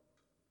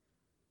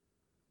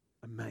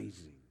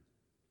 Amazing.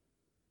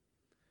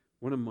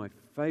 One of my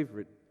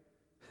favorite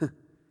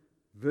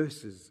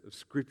verses of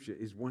Scripture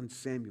is 1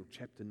 Samuel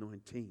chapter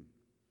 19.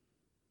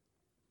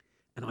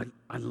 And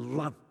I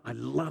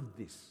love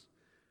this.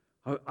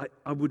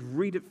 I would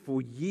read it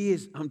for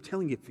years. I'm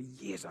telling you, for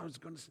years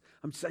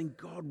I'm saying,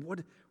 God,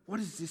 what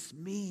does this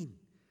mean?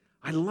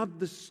 I love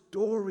the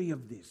story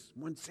of this.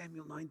 1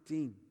 Samuel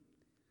 19.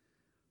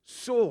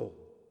 Saul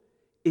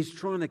is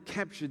trying to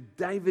capture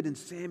David and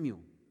Samuel.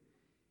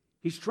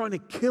 He's trying to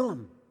kill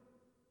them.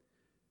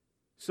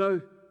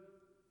 So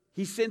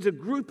he sends a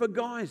group of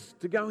guys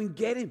to go and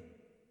get him.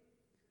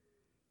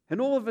 And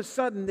all of a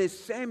sudden there's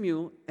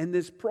Samuel and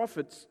there's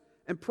prophets,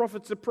 and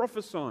prophets are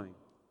prophesying.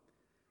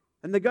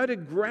 And they go to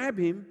grab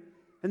him,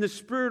 and the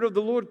Spirit of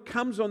the Lord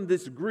comes on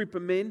this group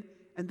of men,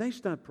 and they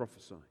start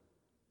prophesying.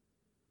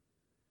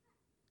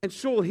 And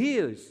Saul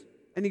hears,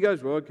 and he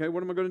goes, well, okay,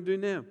 what am I going to do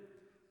now?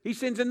 He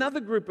sends another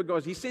group of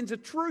guys. He sends a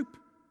troop.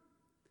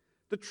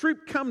 The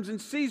troop comes and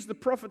sees the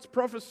prophets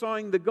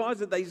prophesying, the guys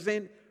that they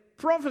sent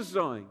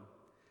prophesying.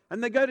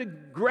 And they go to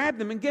grab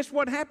them, and guess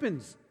what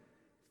happens?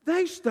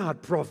 They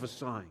start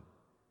prophesying.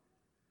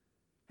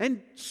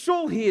 And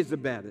Saul hears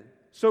about it.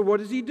 So what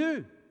does he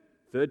do?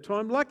 Third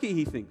time lucky,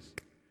 he thinks.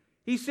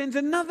 He sends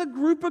another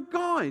group of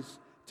guys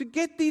to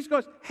get these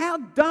guys. How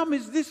dumb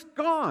is this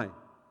guy?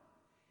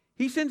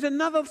 He sends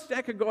another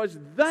stack of guys.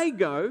 They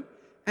go,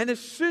 and as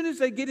soon as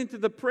they get into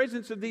the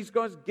presence of these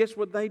guys, guess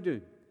what they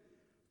do?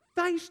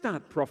 They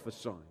start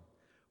prophesying.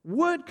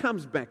 Word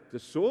comes back to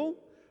Saul.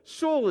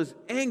 Saul is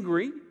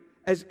angry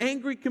as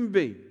angry can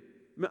be.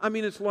 I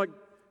mean, it's like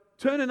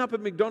turning up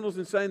at McDonald's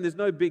and saying there's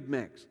no Big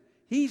Macs.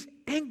 He's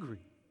angry.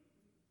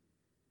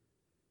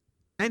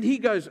 And he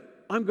goes,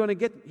 I'm going to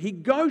get them. He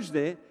goes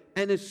there,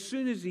 and as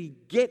soon as he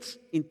gets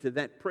into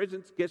that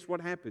presence, guess what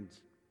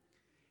happens?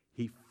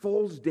 He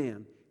falls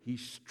down, he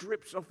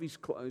strips off his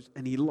clothes,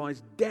 and he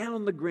lies down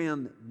on the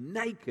ground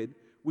naked,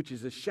 which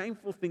is a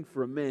shameful thing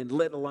for a man,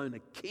 let alone a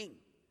king.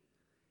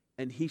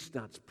 And he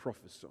starts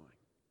prophesying.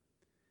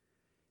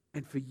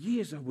 And for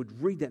years I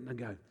would read that and I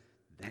go,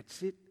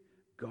 that's it.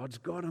 God's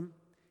got them.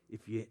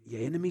 If your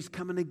enemy's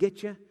coming to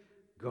get you,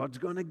 God's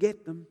going to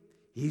get them.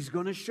 He's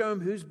going to show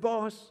them who's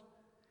boss.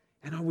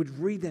 And I would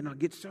read that and I'd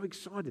get so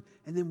excited.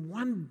 And then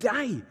one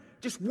day,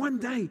 just one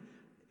day,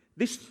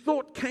 this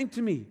thought came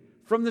to me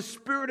from the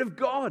Spirit of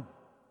God.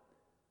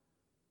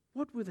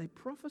 What were they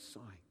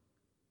prophesying?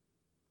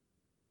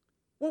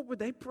 What were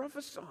they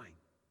prophesying?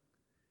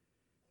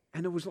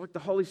 And it was like the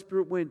Holy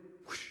Spirit went,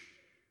 whoosh.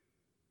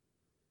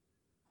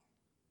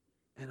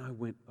 And I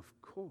went, of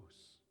course.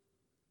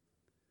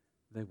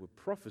 They were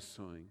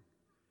prophesying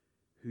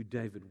who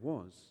David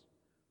was,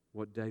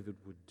 what David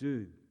would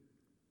do,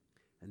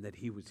 and that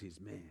he was his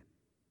man.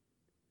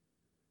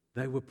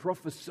 They were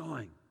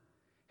prophesying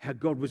how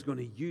God was going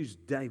to use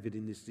David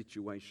in this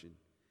situation.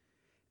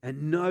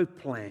 And no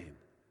plan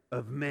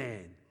of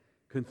man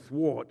can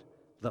thwart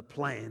the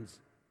plans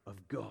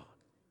of God.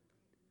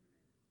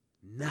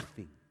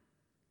 Nothing.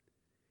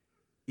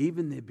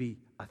 Even there be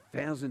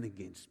 1,000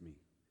 against me.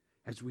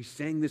 As we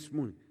sang this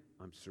morning,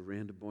 I'm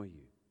surrounded by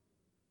you.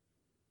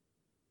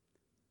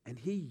 And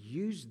he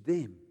used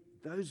them,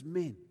 those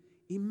men.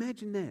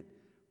 Imagine that.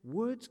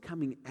 Words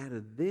coming out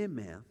of their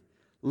mouth,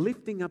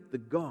 lifting up the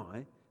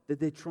guy that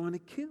they're trying to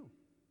kill.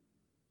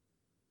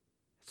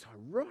 It's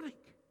ironic.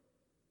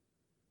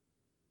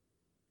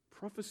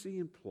 Prophecy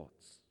and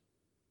plots.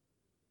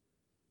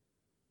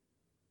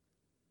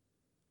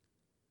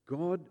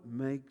 God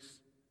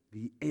makes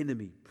the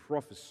enemy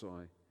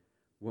prophesy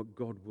what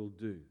God will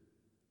do.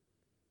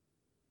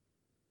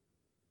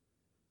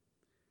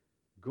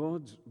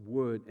 God's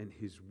word and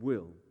his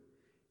will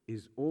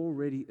is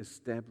already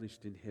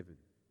established in heaven,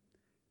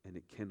 and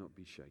it cannot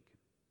be shaken.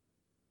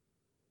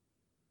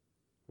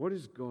 What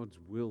is God's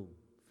will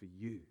for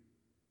you?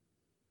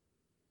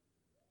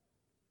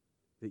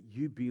 That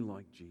you be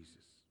like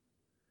Jesus,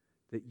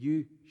 that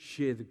you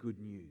share the good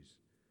news,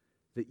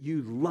 that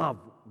you love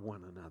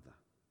one another.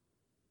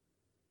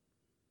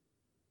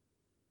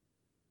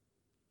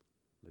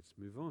 Let's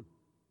move on.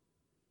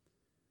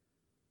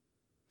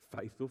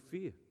 Faith or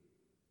fear?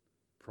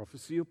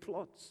 Prophecy or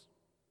plots?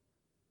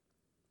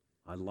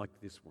 I like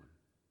this one.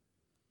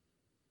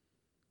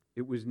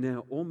 It was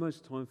now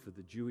almost time for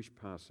the Jewish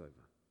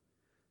Passover,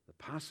 the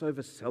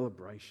Passover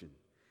celebration.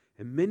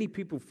 And many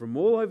people from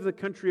all over the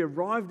country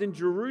arrived in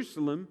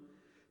Jerusalem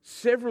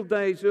several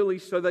days early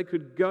so they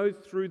could go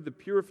through the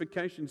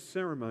purification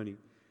ceremony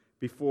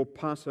before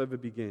Passover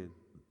began.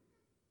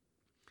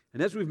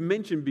 And as we've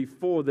mentioned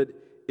before, that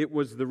it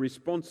was the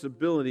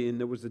responsibility and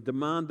there was a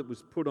demand that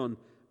was put on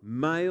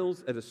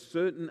males at a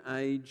certain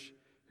age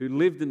who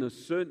lived in a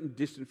certain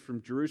distance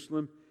from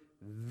Jerusalem.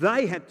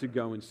 They had to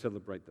go and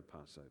celebrate the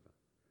Passover.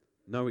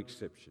 No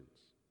exceptions.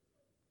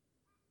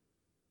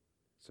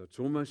 So it's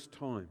almost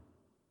time.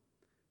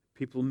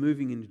 People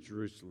moving into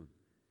Jerusalem.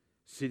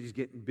 City's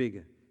getting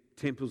bigger.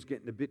 Temple's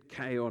getting a bit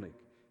chaotic.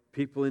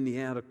 People in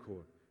the outer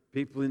court.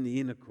 People in the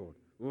inner court.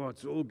 Oh,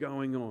 it's all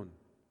going on.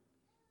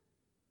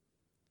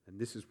 And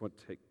this is what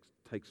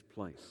takes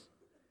place.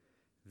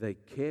 They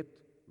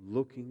kept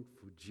looking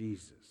for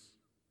Jesus.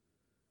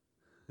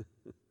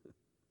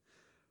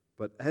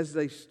 But as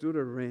they stood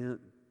around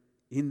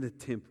in the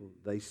temple,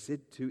 they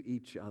said to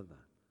each other,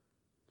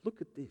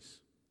 "Look at this.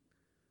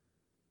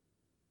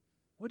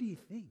 What do you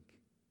think?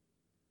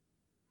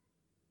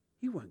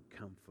 He won't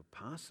come for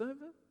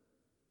Passover,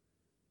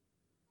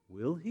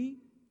 will he?"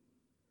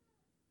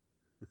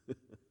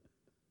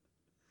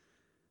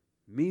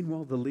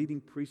 Meanwhile, the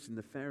leading priests and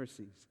the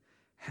Pharisees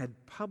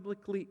had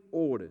publicly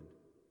ordered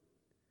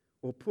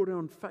or put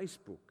on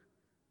Facebook,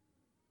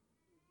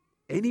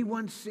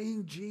 anyone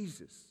seeing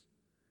Jesus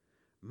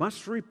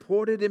must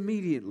report it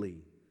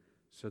immediately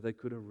so they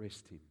could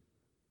arrest him.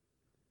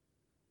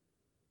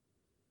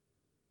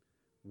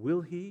 Will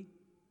he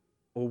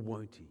or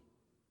won't he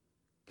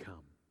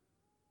come?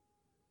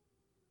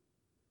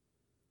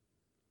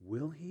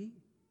 Will he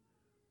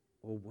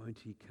or won't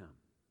he come?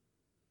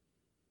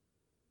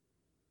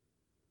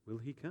 Will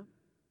he come?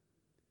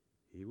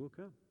 He will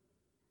come.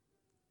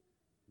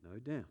 No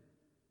doubt.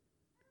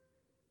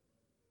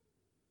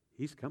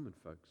 He's coming,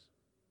 folks.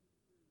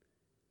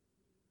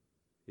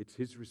 It's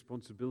his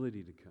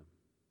responsibility to come.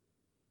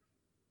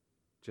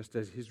 Just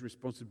as his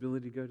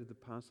responsibility to go to the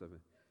Passover.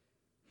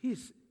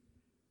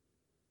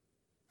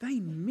 They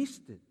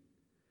missed it.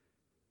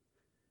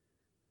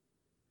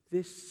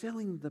 They're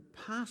selling the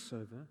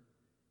Passover,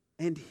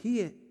 and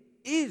here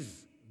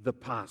is the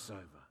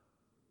Passover.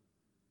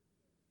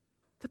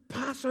 The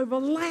Passover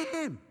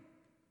lamb.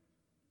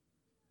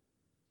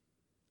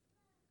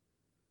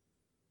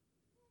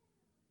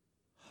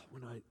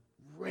 When I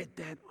read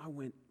that, I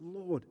went,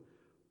 Lord,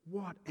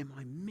 what am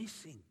I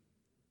missing?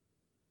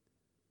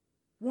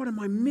 What am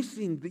I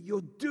missing that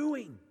you're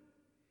doing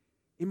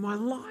in my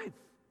life?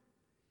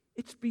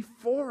 It's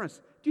before us.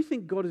 Do you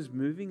think God is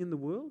moving in the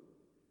world?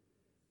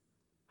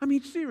 I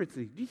mean,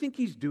 seriously, do you think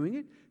he's doing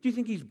it? Do you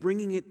think he's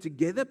bringing it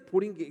together,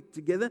 putting it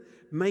together,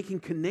 making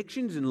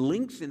connections and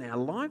links in our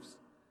lives?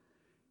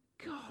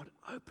 God,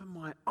 open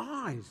my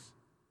eyes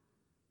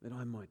that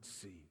I might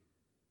see.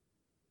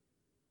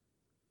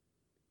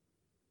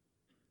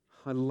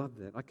 I love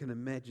that. I can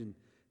imagine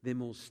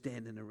them all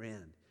standing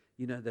around.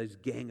 You know those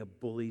gang of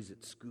bullies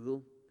at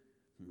school?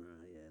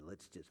 Oh, yeah,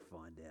 let's just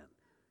find out.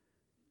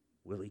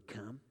 Will he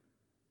come?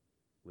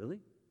 Will he?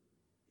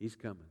 He's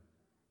coming.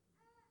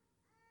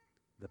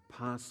 The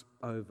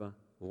Passover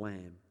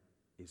lamb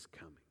is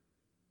coming.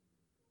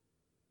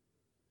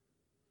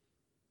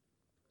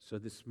 So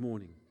this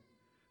morning,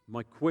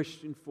 my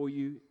question for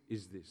you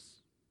is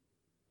this.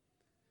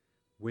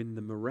 When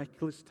the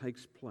miraculous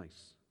takes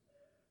place,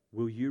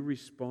 will you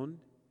respond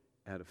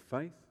out of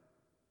faith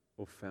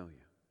or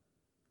failure?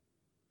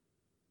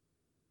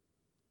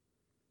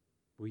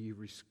 Will you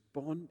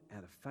respond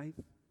out of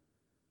faith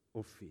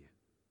or fear?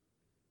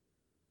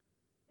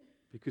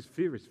 Because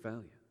fear is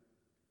failure.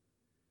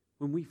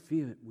 When we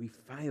fear, we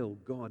fail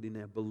God in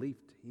our belief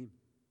to him.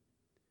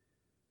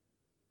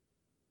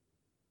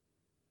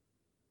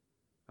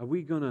 Are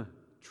we going to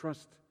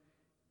trust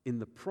in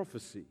the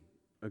prophecy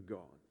of God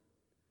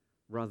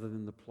rather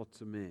than the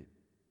plots of man?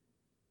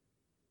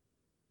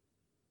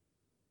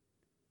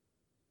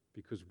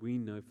 Because we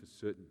know for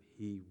certain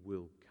he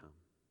will come.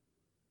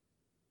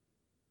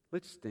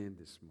 Let's stand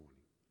this morning.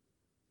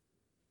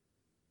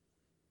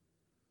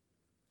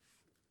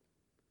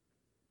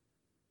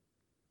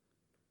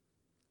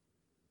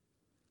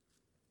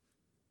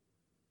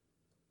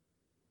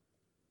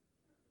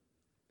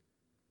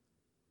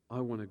 I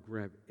want to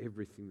grab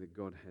everything that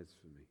God has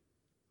for me.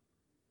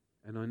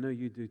 And I know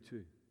you do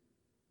too.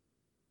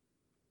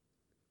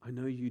 I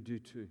know you do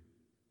too.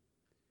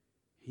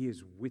 He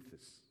is with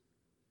us.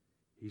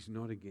 He's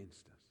not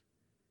against us.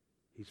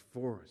 He's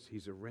for us.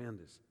 He's around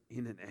us,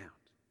 in and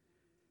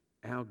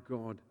out. Our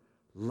God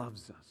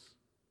loves us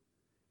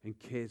and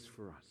cares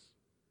for us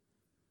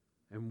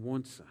and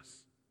wants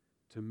us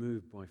to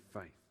move by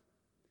faith.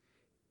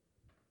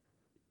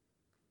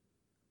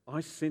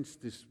 I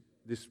sensed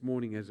this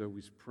morning as I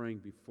was praying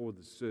before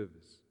the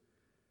service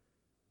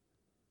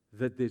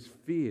that there's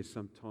fear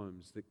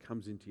sometimes that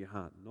comes into your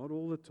heart. Not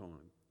all the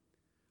time,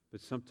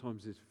 but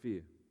sometimes there's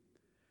fear.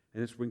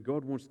 And it's when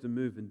God wants to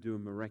move and do a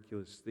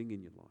miraculous thing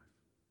in your life.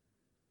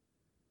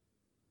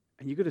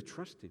 And you've got to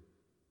trust Him.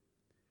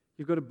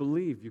 You've got to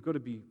believe. You've got to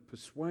be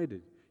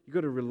persuaded. You've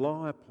got to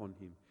rely upon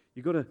Him.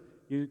 You've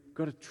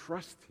got to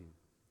trust Him.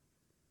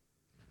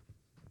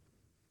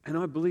 And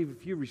I believe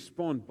if you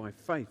respond by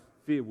faith,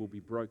 fear will be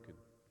broken.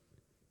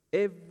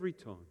 Every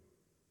time.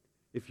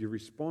 If you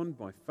respond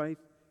by faith,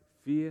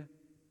 fear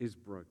is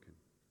broken.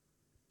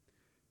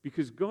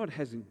 Because God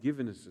hasn't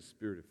given us a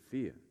spirit of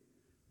fear,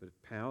 but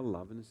of power,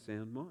 love, and a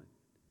sound mind.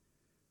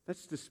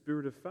 That's the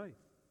spirit of faith.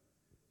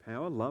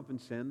 Power, love, and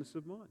soundness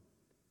of mind.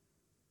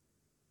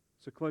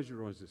 So close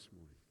your eyes this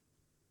morning.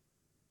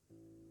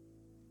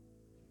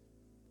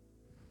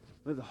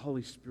 Let the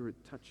Holy Spirit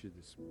touch you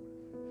this morning.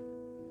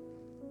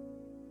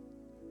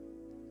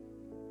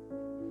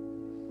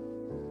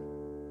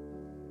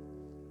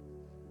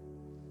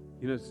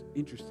 You know, it's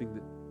interesting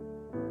that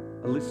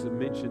Alyssa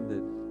mentioned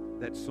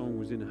that song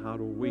was in her heart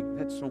all week.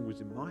 That song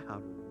was in my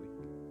heart all week.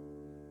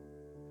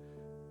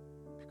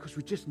 Because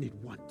we just need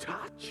one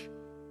touch.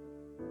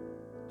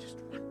 Just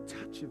one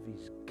touch of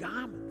His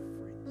garment,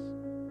 friends.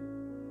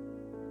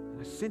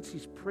 And I sense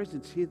His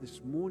presence here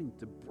this morning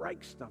to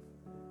break stuff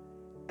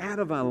out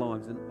of our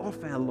lives and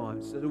off our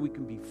lives so that we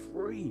can be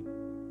free.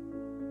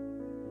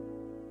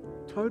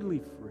 Totally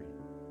free.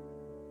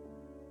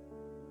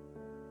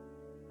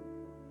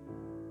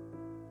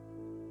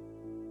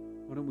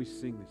 Why don't we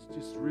sing this?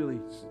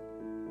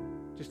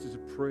 Just as a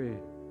prayer.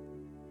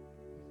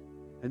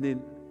 And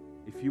then,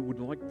 if you would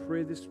like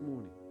prayer this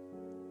morning,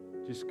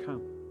 just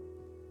come.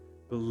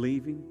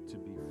 Believing to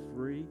be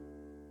free,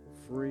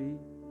 free,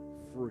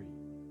 free.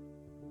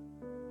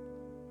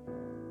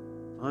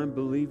 I'm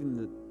believing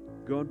that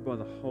God, by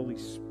the Holy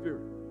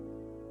Spirit,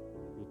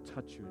 will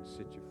touch you and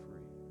set you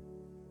free.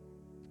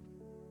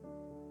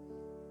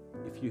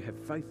 If you have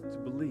faith to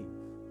believe,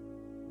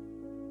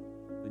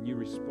 then you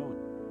respond.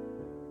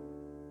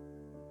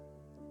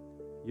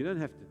 You don't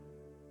have to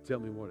tell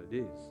me what it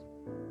is.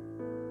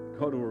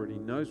 God already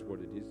knows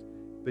what it is,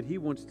 but He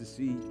wants to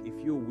see if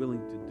you're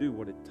willing to do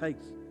what it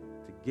takes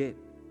to get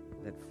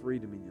that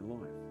freedom in your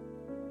life.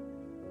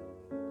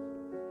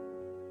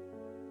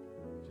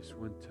 Just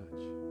one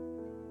touch.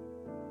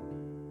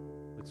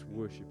 Let's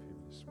worship Him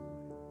this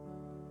morning.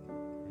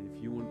 And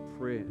if you want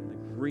prayer and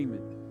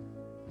agreement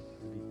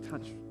to be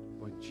touched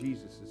by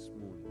Jesus this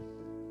morning,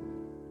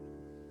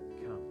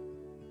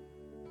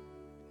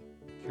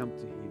 come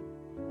to Him.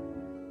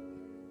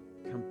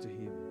 Come to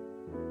Him.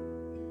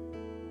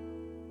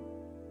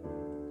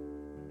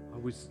 I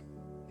was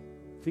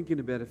thinking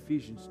about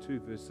Ephesians 2,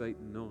 verse 8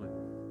 and 9.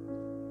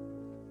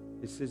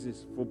 It says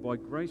this, "For by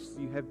grace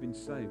you have been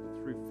saved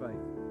through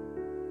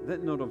faith,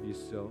 that not of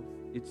yourself,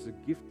 it's a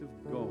gift of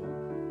God,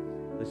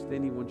 lest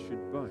anyone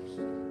should boast."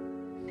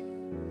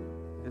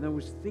 And I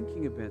was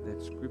thinking about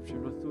that scripture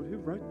and I thought, who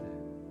wrote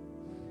that?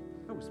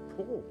 That was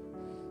Paul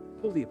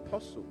the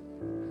Apostle.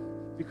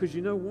 Because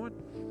you know what?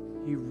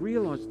 He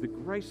realized the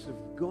grace of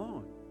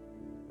God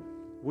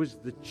was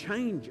the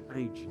change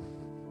agent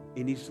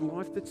in his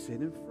life that set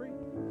him free.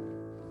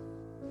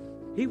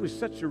 He was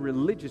such a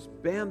religious,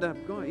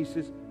 bound-up guy. He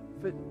says,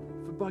 for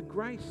by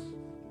grace,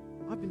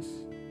 I've been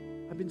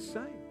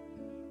saved.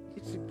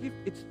 It's a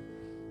gift.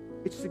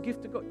 It's the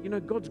gift of God. You know,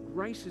 God's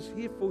grace is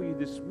here for you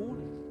this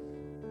morning.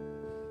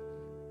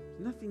 There's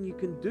nothing you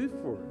can do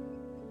for it.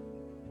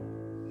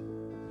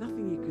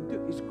 Nothing you can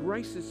do. His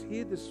grace is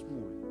here this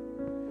morning.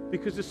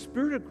 Because the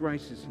Spirit of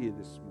grace is here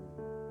this morning.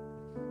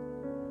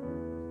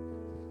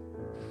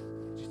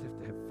 You just have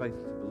to have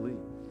faith to believe.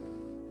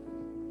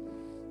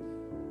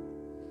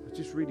 I was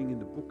just reading in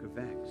the book of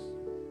Acts.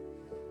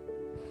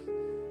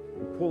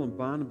 When Paul and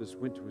Barnabas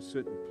went to a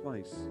certain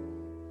place,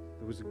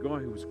 there was a guy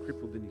who was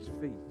crippled in his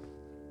feet.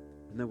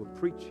 And they were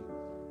preaching.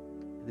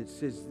 And it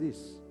says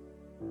this,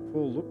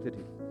 Paul looked at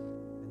him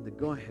and the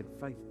guy had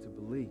faith to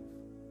believe.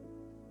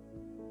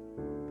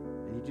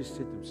 And he just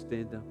said to him,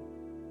 "Stand up."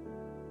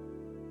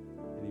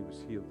 And he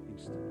was healed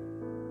instantly.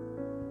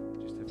 You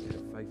just have to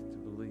have faith to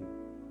believe,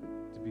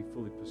 to be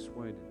fully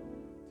persuaded,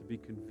 to be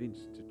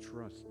convinced, to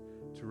trust,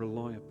 to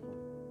rely upon.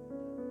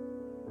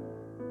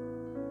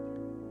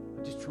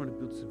 I'm just trying to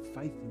build some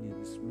faith in you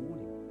this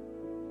morning.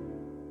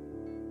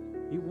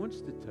 He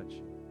wants to touch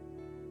you.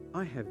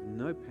 I have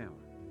no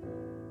power,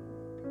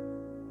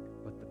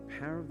 but the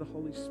power of the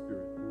Holy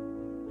Spirit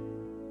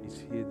is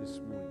here this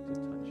morning to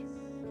touch you.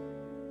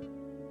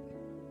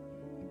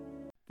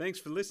 Thanks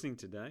for listening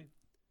today.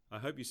 I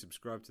hope you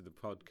subscribe to the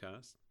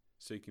podcast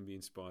so you can be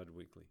inspired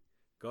weekly.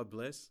 God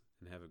bless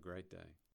and have a great day.